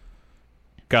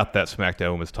got that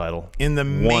SmackDown Women's title. In the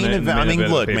main event. I mean,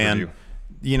 look, man,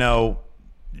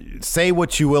 say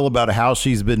what you will about how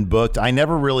she's been booked. I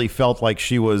never really felt like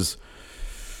she was...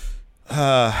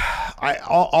 I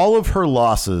All of her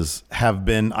losses have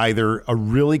been either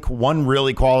one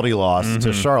really quality loss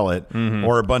to Charlotte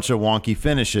or a bunch of wonky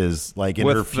finishes, like in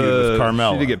her feud with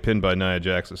Carmella. She did get pinned by Nia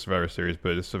Jax at Survivor Series,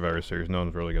 but it's Survivor Series. No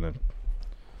one's really going to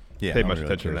pay much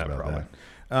attention to that, probably.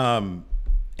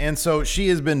 And so she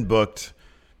has been booked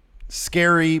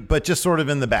scary, but just sort of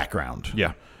in the background.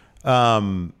 Yeah.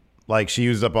 Like she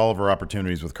used up all of her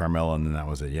opportunities with Carmella, and then that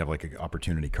was it. You have like an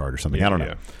opportunity card or something. Yeah, I don't know.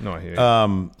 Yeah. No, I hear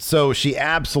you. So she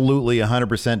absolutely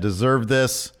 100% deserved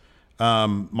this.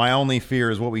 My only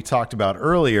fear is what we talked about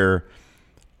earlier.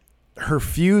 Her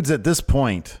feuds at this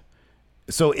point.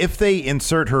 So if they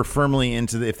insert her firmly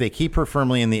if they keep her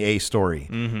firmly in the A story,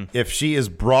 if she is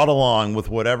brought along with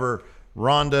whatever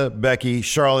Ronda, Becky,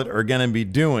 Charlotte are going to be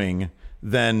doing,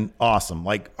 then awesome.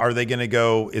 Like, are they going to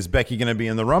go, is Becky going to be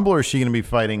in the Rumble, or is she going to be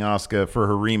fighting Asuka for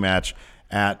her rematch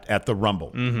at the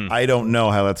Rumble? I don't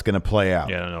know how that's going to play out.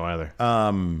 Yeah, I don't know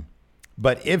either.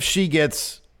 But if she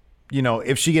gets,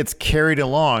 carried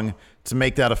along to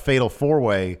make that a fatal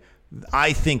 4-way,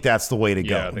 I think that's the way to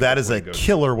go. Yeah, that is a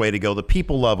killer way to go. The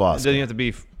people love Asuka. It doesn't have to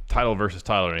be title versus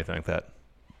title or anything like that.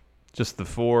 Just the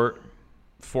four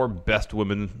best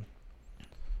women,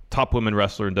 top women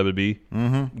wrestler in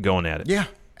WWE going at it. Yeah,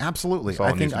 absolutely.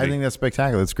 I think that's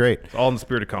spectacular. That's great. It's all in the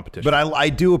spirit of competition. But I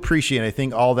do appreciate, I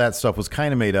think all that stuff was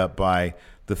kind of made up by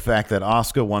the fact that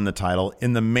Asuka won the title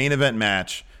in the main event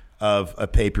match of a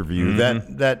pay-per-view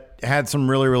that had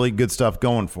some really, really good stuff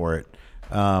going for it.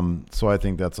 So I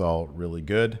think that's all really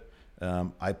good.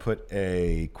 I put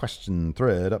a question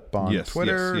thread up on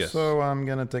Twitter, so I'm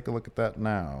going to take a look at that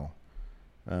now.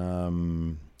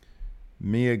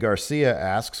 Mia Garcia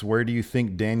asks, where do you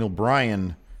think Daniel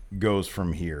Bryan goes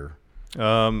from here?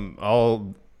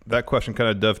 That question kind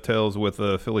of dovetails with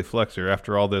Philly Flexer.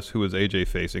 After all this, who is AJ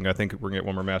facing? I think we're going to get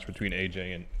one more match between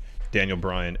AJ and Daniel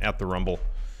Bryan at the Rumble.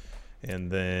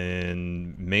 And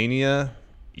then Mania,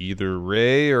 either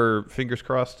Ray or, fingers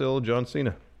crossed still, John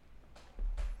Cena.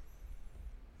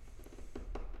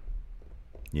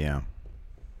 Yeah.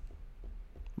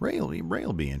 Ray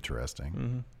will be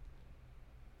interesting.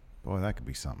 Boy, that could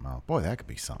be something else.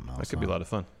 That could be a lot of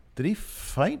fun. Did he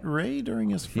fight Ray during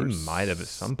his first He might have at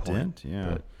some point.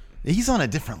 Yeah. He's on a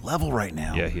different level right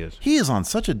now. Yeah, he is. He is on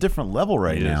such a different level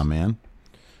right now, man.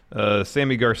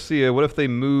 Sammy Garcia, what if they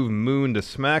move Moon to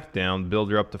SmackDown,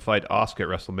 build her up to fight Asuka at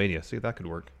WrestleMania? See, that could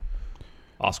work.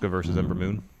 Asuka versus Ember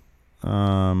Moon.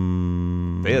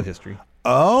 They have history.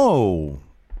 Oh,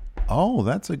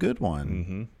 that's a good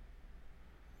one.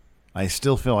 I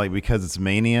still feel like because it's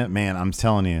Mania, man, I'm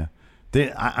telling you,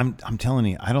 I'm telling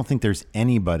you, I don't think there's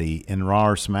anybody in Raw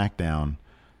or SmackDown,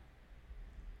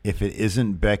 if it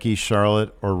isn't Becky,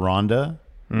 Charlotte, or Ronda,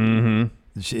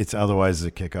 it's otherwise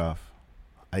a kickoff.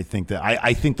 I think that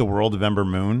I think the world of Ember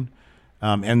Moon,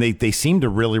 and they seem to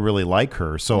really, really like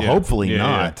her. So hopefully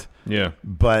not. Yeah.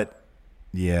 But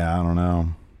yeah, I don't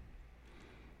know.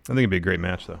 I think it'd be a great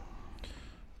match though.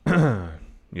 You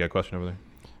got a question over there?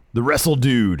 The Wrestle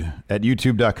Dude at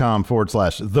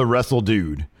youtube.com/The Wrestle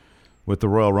Dude with the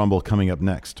Royal Rumble coming up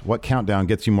next. What countdown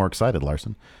gets you more excited,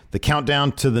 Larson? The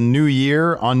countdown to the new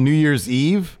year on New Year's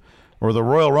Eve, or the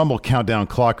Royal Rumble countdown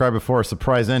clock right before a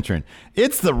surprise entrant?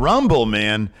 It's the Rumble,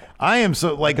 man. I am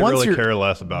so like I really care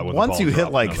less about when once the you ball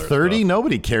hit like 30,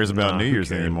 nobody cares about New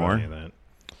Year's anymore.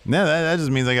 No, that just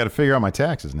means I got to figure out my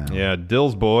taxes now. Yeah,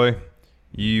 Dills boy.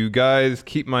 You guys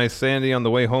keep my sanity on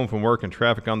the way home from work and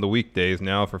traffic on the weekdays.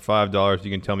 Now for $5, you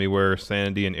can tell me where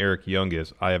Sandy and Eric Young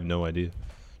is. I have no idea.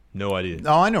 No idea.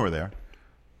 Oh, I know where they are.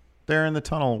 They're in the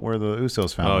tunnel where the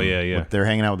Usos found them. Oh, yeah. They're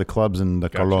hanging out with the clubs and the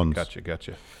colons.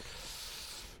 Gotcha.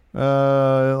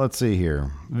 Let's see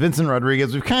here. Vincent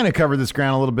Rodriguez. We've kind of covered this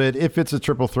ground a little bit. If it's a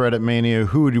triple threat at Mania,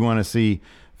 who would you want to see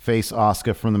face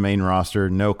Asuka from the main roster?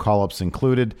 No call-ups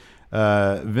included.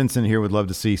 Vincent here would love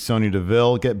to see Sonya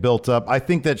Deville get built up. I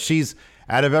think that she's,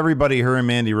 out of everybody, her and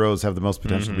Mandy Rose have the most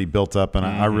potential to be built up, and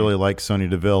I really like Sonya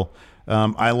Deville.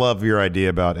 I love your idea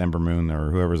about Ember Moon,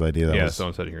 or whoever's idea that was. Yeah,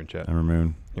 someone said it here in chat. Ember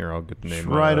Moon. Here, I'll get the name.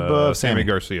 Right above Sammy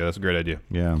Garcia. That's a great idea.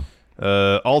 Yeah.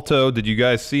 Alto, did you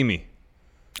guys see me?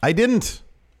 I didn't.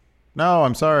 No,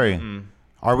 I'm sorry.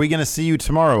 Are we going to see you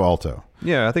tomorrow, Alto?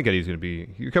 Yeah, I think Eddie's going to be.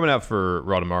 You're coming out for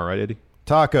Raw tomorrow, right, Eddie?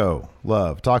 Taco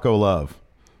Love.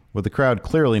 With the crowd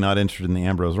clearly not interested in the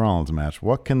Ambrose Rollins match,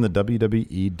 what can the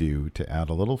WWE do to add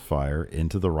a little fire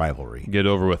into the rivalry? Get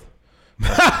over with.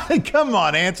 Come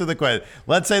on, answer the question.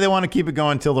 Let's say they want to keep it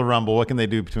going till the Rumble. What can they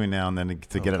do between now and then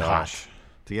to get it hot?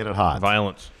 To get it hot.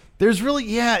 Violence. There's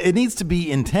really, it needs to be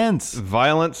intense.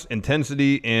 Violence,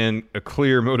 intensity, and a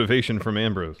clear motivation from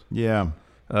Ambrose. Yeah.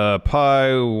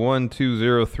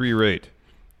 Pi1203 rate.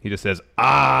 He just says,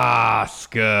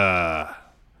 Asuka.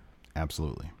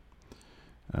 Absolutely.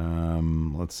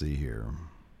 Let's see here.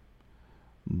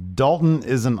 Dalton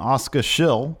is an Asuka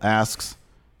shill asks,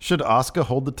 should Asuka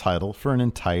hold the title for an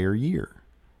entire year?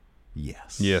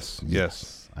 Yes.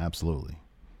 Absolutely.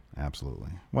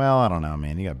 Well, I don't know,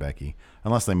 man. You got Becky.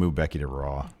 Unless they move Becky to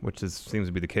Raw. Seems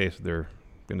to be the case. They're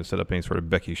going to set up any sort of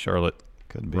Becky Charlotte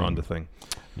Ronda thing.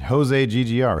 Jose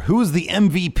GGR. Who is the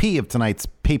MVP of tonight's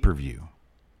pay-per-view?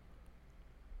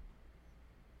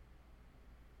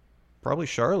 Probably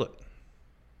Charlotte.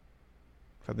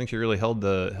 I think she really held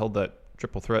that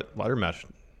triple threat ladder match.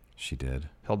 She did.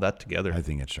 Held that together. I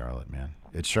think it's Charlotte, man.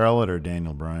 It's Charlotte or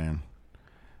Daniel Bryan.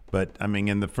 But, I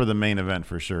mean, for the main event,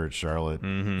 for sure, it's Charlotte.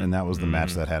 Mm-hmm. And that was the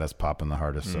match that had us popping the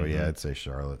hardest. So, yeah, I'd say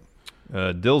Charlotte.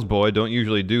 Dill's boy, don't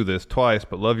usually do this twice,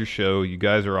 but love your show. You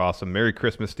guys are awesome. Merry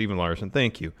Christmas, Stephen Larson.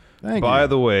 Thank you. By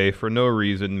the way, for no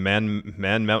reason, Man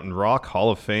Mountain Rock,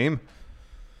 Hall of Fame.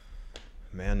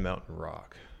 Man Mountain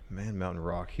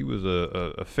Rock. He was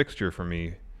a fixture for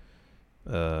me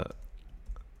in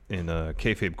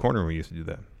Kayfabe Corner when we used to do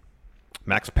that.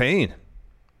 Max Payne.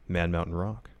 Man Mountain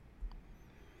Rock.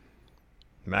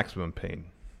 Maximum Pain.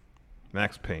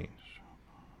 Max Payne.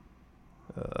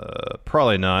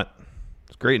 Probably not.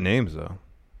 It's great names, though.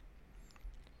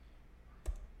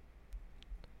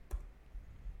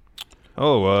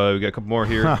 We got a couple more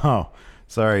here. Oh,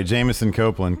 sorry. Jameson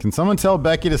Copeland. Can someone tell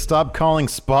Becky to stop calling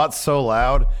spots so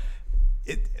loud?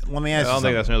 Let me ask you I don't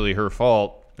think that's really her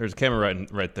fault. There's a camera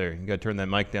right there. You got to turn that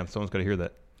mic down. Someone's got to hear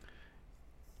that.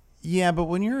 Yeah, but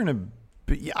when you're in a...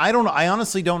 I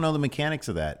honestly don't know the mechanics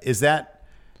of that. Is that...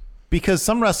 Because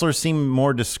some wrestlers seem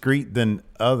more discreet than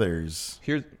others.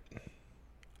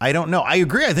 I don't know. I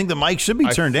agree. I think the mic should be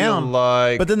turned down.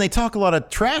 But then they talk a lot of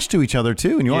trash to each other,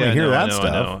 too, and you want to hear that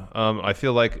stuff. I know. I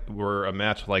feel like we're a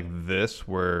match like this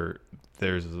where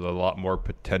there's a lot more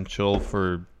potential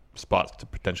for spots to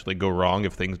potentially go wrong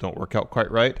if things don't work out quite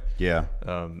right. Yeah.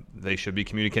 They should be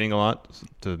communicating a lot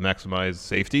to maximize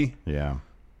safety. Yeah.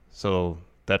 So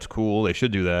that's cool. They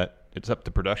should do that. It's up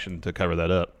to production to cover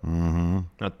that up, not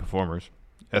the performers.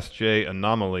 SJ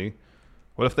Anomaly.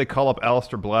 What if they call up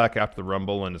Aleister Black after the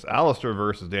Rumble and it's Aleister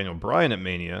versus Daniel Bryan at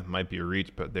Mania? Might be a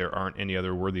reach, but there aren't any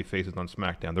other worthy faces on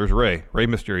SmackDown. There's Rey. Rey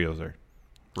Mysterio's there.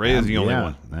 Rey is the only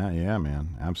one. Yeah,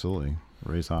 man. Absolutely.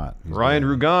 Rey's hot. Ryan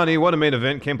Rugani. What a main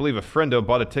event. Can't believe a friendo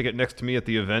bought a ticket next to me at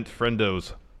the event.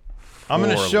 Friendos. I'm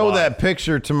going to show that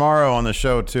picture tomorrow on the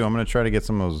show, too. I'm going to try to get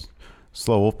some of those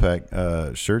Slow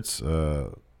Wolfpack shirts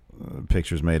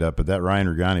pictures made up, but that Ryan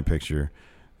Rugani picture,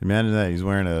 imagine that he's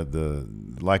wearing the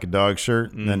Like a Dog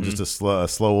shirt, and then just a slow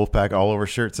Wolfpack all over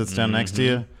shirt sits down next to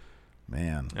you.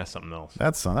 Man, that's something else.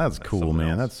 That's cool,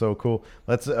 man. That's so cool.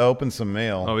 Let's open some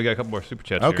mail. Oh, we got a couple more super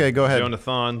chats. Okay, here. Go ahead.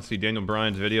 Jonathan, see Daniel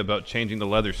Bryan's video about changing the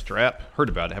leather strap. Heard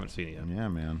about it, haven't seen it yet. Yeah,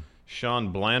 man.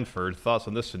 Sean Blandford, thoughts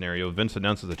on this scenario? Vince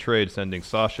announces a trade, sending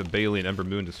Sasha, Bayley, and Ember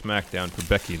Moon to SmackDown for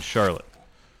Becky and Charlotte.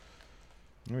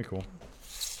 That'd be cool.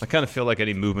 I kind of feel like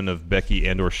any movement of Becky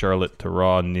and or Charlotte to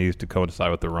Raw needs to coincide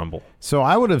with the Rumble. So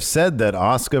I would have said that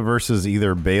Asuka versus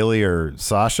either Bayley or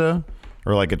Sasha,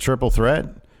 or like a triple threat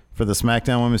for the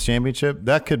SmackDown Women's Championship.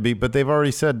 That could be, but they've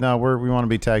already said, no, we want to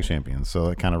be tag champions. So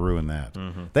that kind of ruined that.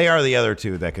 They are the other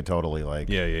two that could totally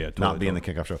not be in the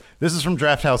kickoff show. This is from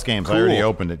Draft House Games. Cool. I already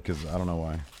opened it because I don't know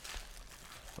why.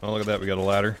 Oh, look at that. We got a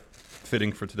ladder.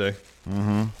 Fitting for today.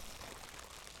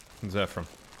 Who's that from?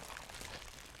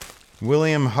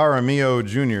 William Jaramillo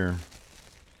Jr.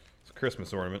 It's a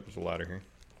Christmas ornament. There's a ladder here.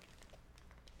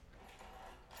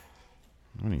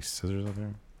 Any scissors up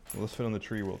there? Well, let's fit on the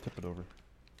tree. We'll tip it over.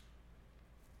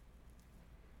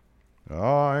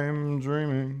 I'm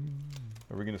dreaming.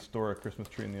 Are we going to store a Christmas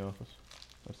tree in the office?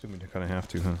 I assume we kind of have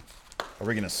to, huh? Are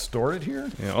we going to store it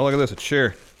here? Yeah. Oh, look at this. A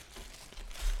chair.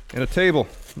 And a table.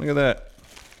 Look at that.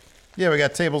 Yeah, we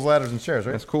got tables, ladders, and chairs,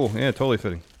 right? That's cool. Yeah, totally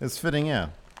fitting. It's fitting, yeah.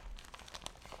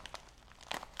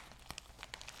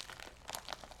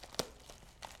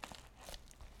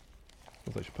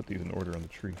 I should put these in order on the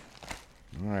tree.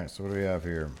 All right, so what do we have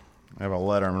here? I have a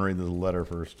letter. I'm going to read the letter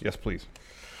first. Yes, please.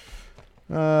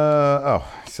 He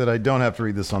said I don't have to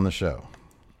read this on the show.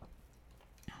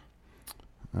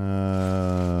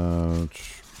 Well,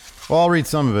 I'll read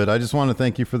some of it. I just want to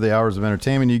thank you for the hours of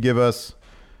entertainment you give us.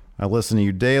 I listen to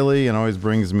you daily and always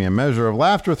brings me a measure of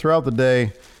laughter throughout the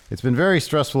day. It's been very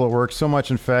stressful at work, so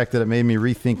much in fact that it made me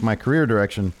rethink my career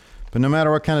direction. But no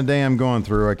matter what kind of day I'm going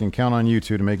through, I can count on you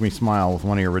two to make me smile with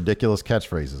one of your ridiculous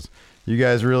catchphrases. You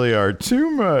guys really are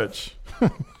too much. I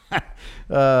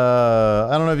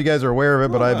don't know if you guys are aware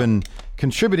of it, but I've been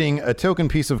contributing a token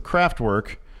piece of craft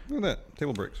work. Look at that.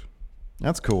 Table breaks.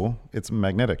 That's cool. It's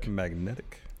magnetic.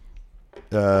 Magnetic.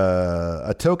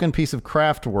 a token piece of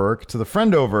craft work to the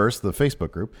Friendoverse, the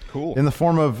Facebook group, Cool. in the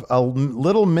form of a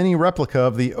little mini replica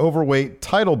of the Overweight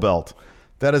title belt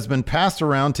that has been passed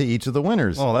around to each of the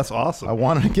winners. Oh, that's awesome. I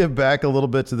wanted to give back a little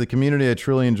bit to the community I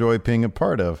truly enjoy being a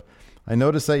part of. I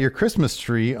noticed that your Christmas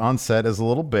tree on set is a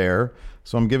little bare,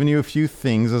 so I'm giving you a few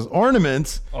things as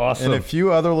ornaments. Awesome. And a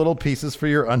few other little pieces for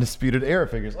your Undisputed Era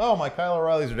figures. Oh, my Kyle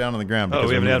O'Reillys are down on the ground. Oh,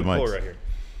 we have an moved Adam the Cole mics. right here.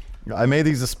 I made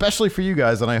these especially for you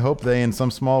guys, and I hope they, in some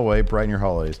small way, brighten your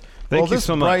holidays. Thank you this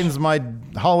so much. brightens my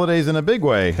holidays in a big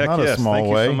way, Heck not yes, a small thank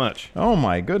you way. so much. Oh,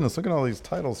 my goodness. Look at all these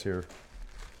titles here.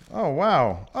 Oh,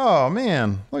 wow. Oh,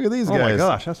 man. Look at these guys. Oh, my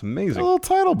gosh. That's amazing. They're little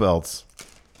title belts.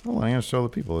 Hold on, I'm going to show the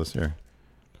people this here.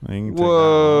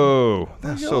 Whoa.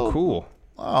 That's so cool.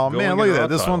 Oh, Going man, in look at Raw that.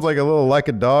 This title. one's like a little like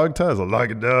a dog title. Like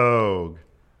a dog.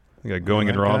 You got Going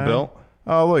in Raw Okay. belt.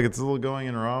 Oh, look, it's a little Going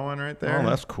in Raw one right there. Oh,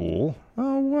 that's cool.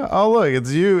 Oh, wow. Oh, look,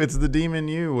 it's you. It's the Demon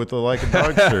You with the Like a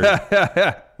Dog shirt.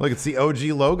 Look, it's the OG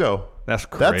logo. That's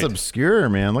great. That's obscure,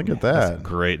 man. Look at that. That's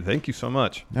great. Thank you so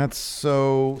much. That's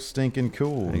so stinking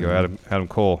cool. There you go, Adam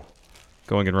Cole,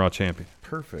 Going in Raw champion.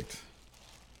 Perfect.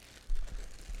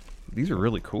 These are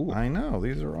really cool. I know.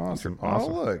 These are awesome.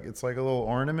 awesome. Oh, look. It's like a little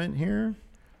ornament here.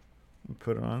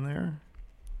 Put it on there.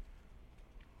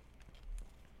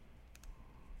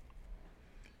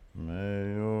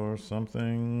 May your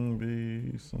something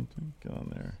be something. Get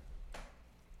on there.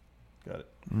 Got it.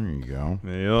 There you go.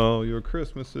 May all your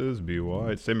Christmases be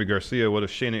white. Sammy Garcia, what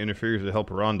if Shayna interferes to help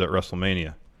Ronda at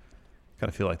WrestleMania? Kind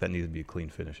of feel like that needs to be a clean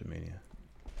finish at Mania.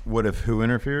 What if who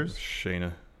interferes?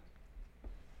 Shayna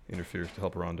interferes to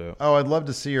help Ronda. Oh, I'd love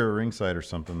to see her ringside or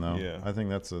something, though. Yeah. I think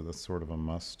that's sort of a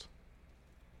must.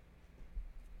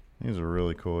 These are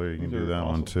really cool. You can These do are that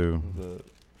one, awesome. too. The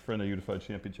Friend of Unified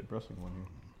Championship Wrestling one here.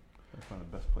 I find the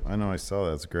best place. I know. I saw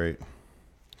that. It's great.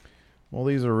 Well,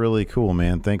 these are really cool,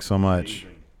 man. Thanks so much.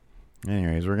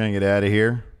 Anyways, we're going to get out of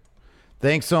here.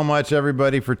 Thanks so much,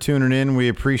 everybody, for tuning in. We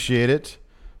appreciate it.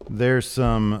 There's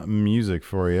some music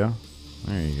for you.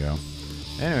 There you go.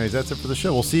 Anyways, that's it for the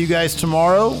show. We'll see you guys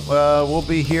tomorrow. We'll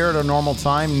be here at our normal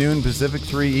time, noon Pacific,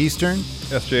 3 Eastern.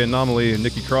 SJ Anomaly,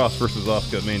 Nikki Cross versus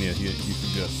Asuka at Mania, you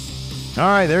suggest. All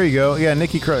right, there you go. Yeah,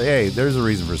 Nikki Cross. Hey, there's a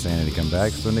reason for Sandy to come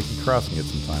back, so Nikki Cross can get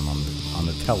some time on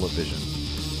the television.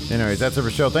 Anyways, that's it for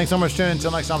the show. Thanks so much for tuning in.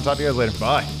 Until next time, I'll talk to you guys later.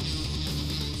 Bye.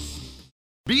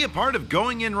 Be a part of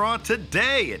Going In Raw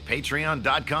today at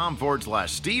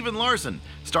patreon.com/Steven Larson.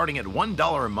 Starting at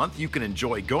 $1 a month, you can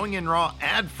enjoy Going In Raw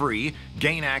ad-free,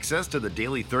 gain access to the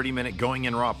daily 30-minute Going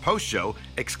In Raw post show,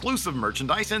 exclusive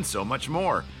merchandise, and so much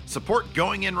more. Support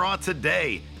Going In Raw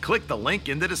today. Click the link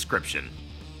in the description.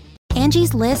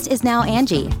 Angie's List is now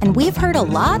Angie, and we've heard a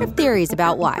lot of theories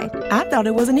about why. I thought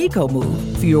it was an eco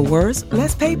move. Fewer words,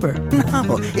 less paper.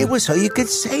 No, it was so you could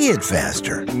say it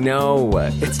faster. No,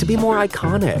 it's to be more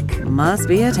iconic. Must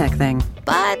be a tech thing.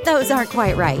 But those aren't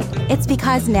quite right. It's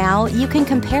because now you can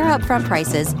compare upfront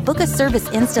prices, book a service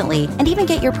instantly, and even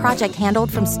get your project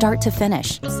handled from start to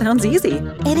finish. Sounds easy.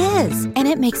 It is, and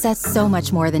it makes us so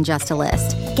much more than just a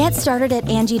list. Get started at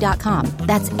Angie.com.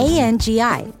 That's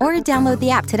ANGI, or download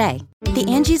the app today. The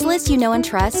Angie's List you know and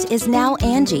trust is now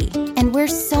Angie, and we're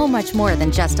so much more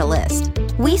than just a list.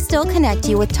 We still connect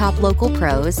you with top local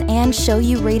pros and show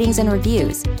you ratings and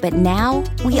reviews, but now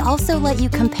we also let you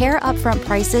compare upfront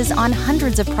prices on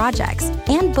hundreds of projects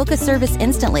and book a service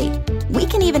instantly. We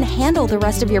can even handle the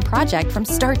rest of your project from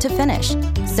start to finish.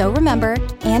 So remember,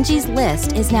 Angie's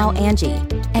List is now Angie,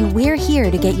 and we're here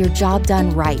to get your job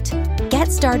done right.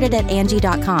 Get started at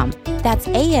Angie.com. That's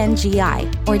ANGI,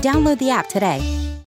 or download the app today.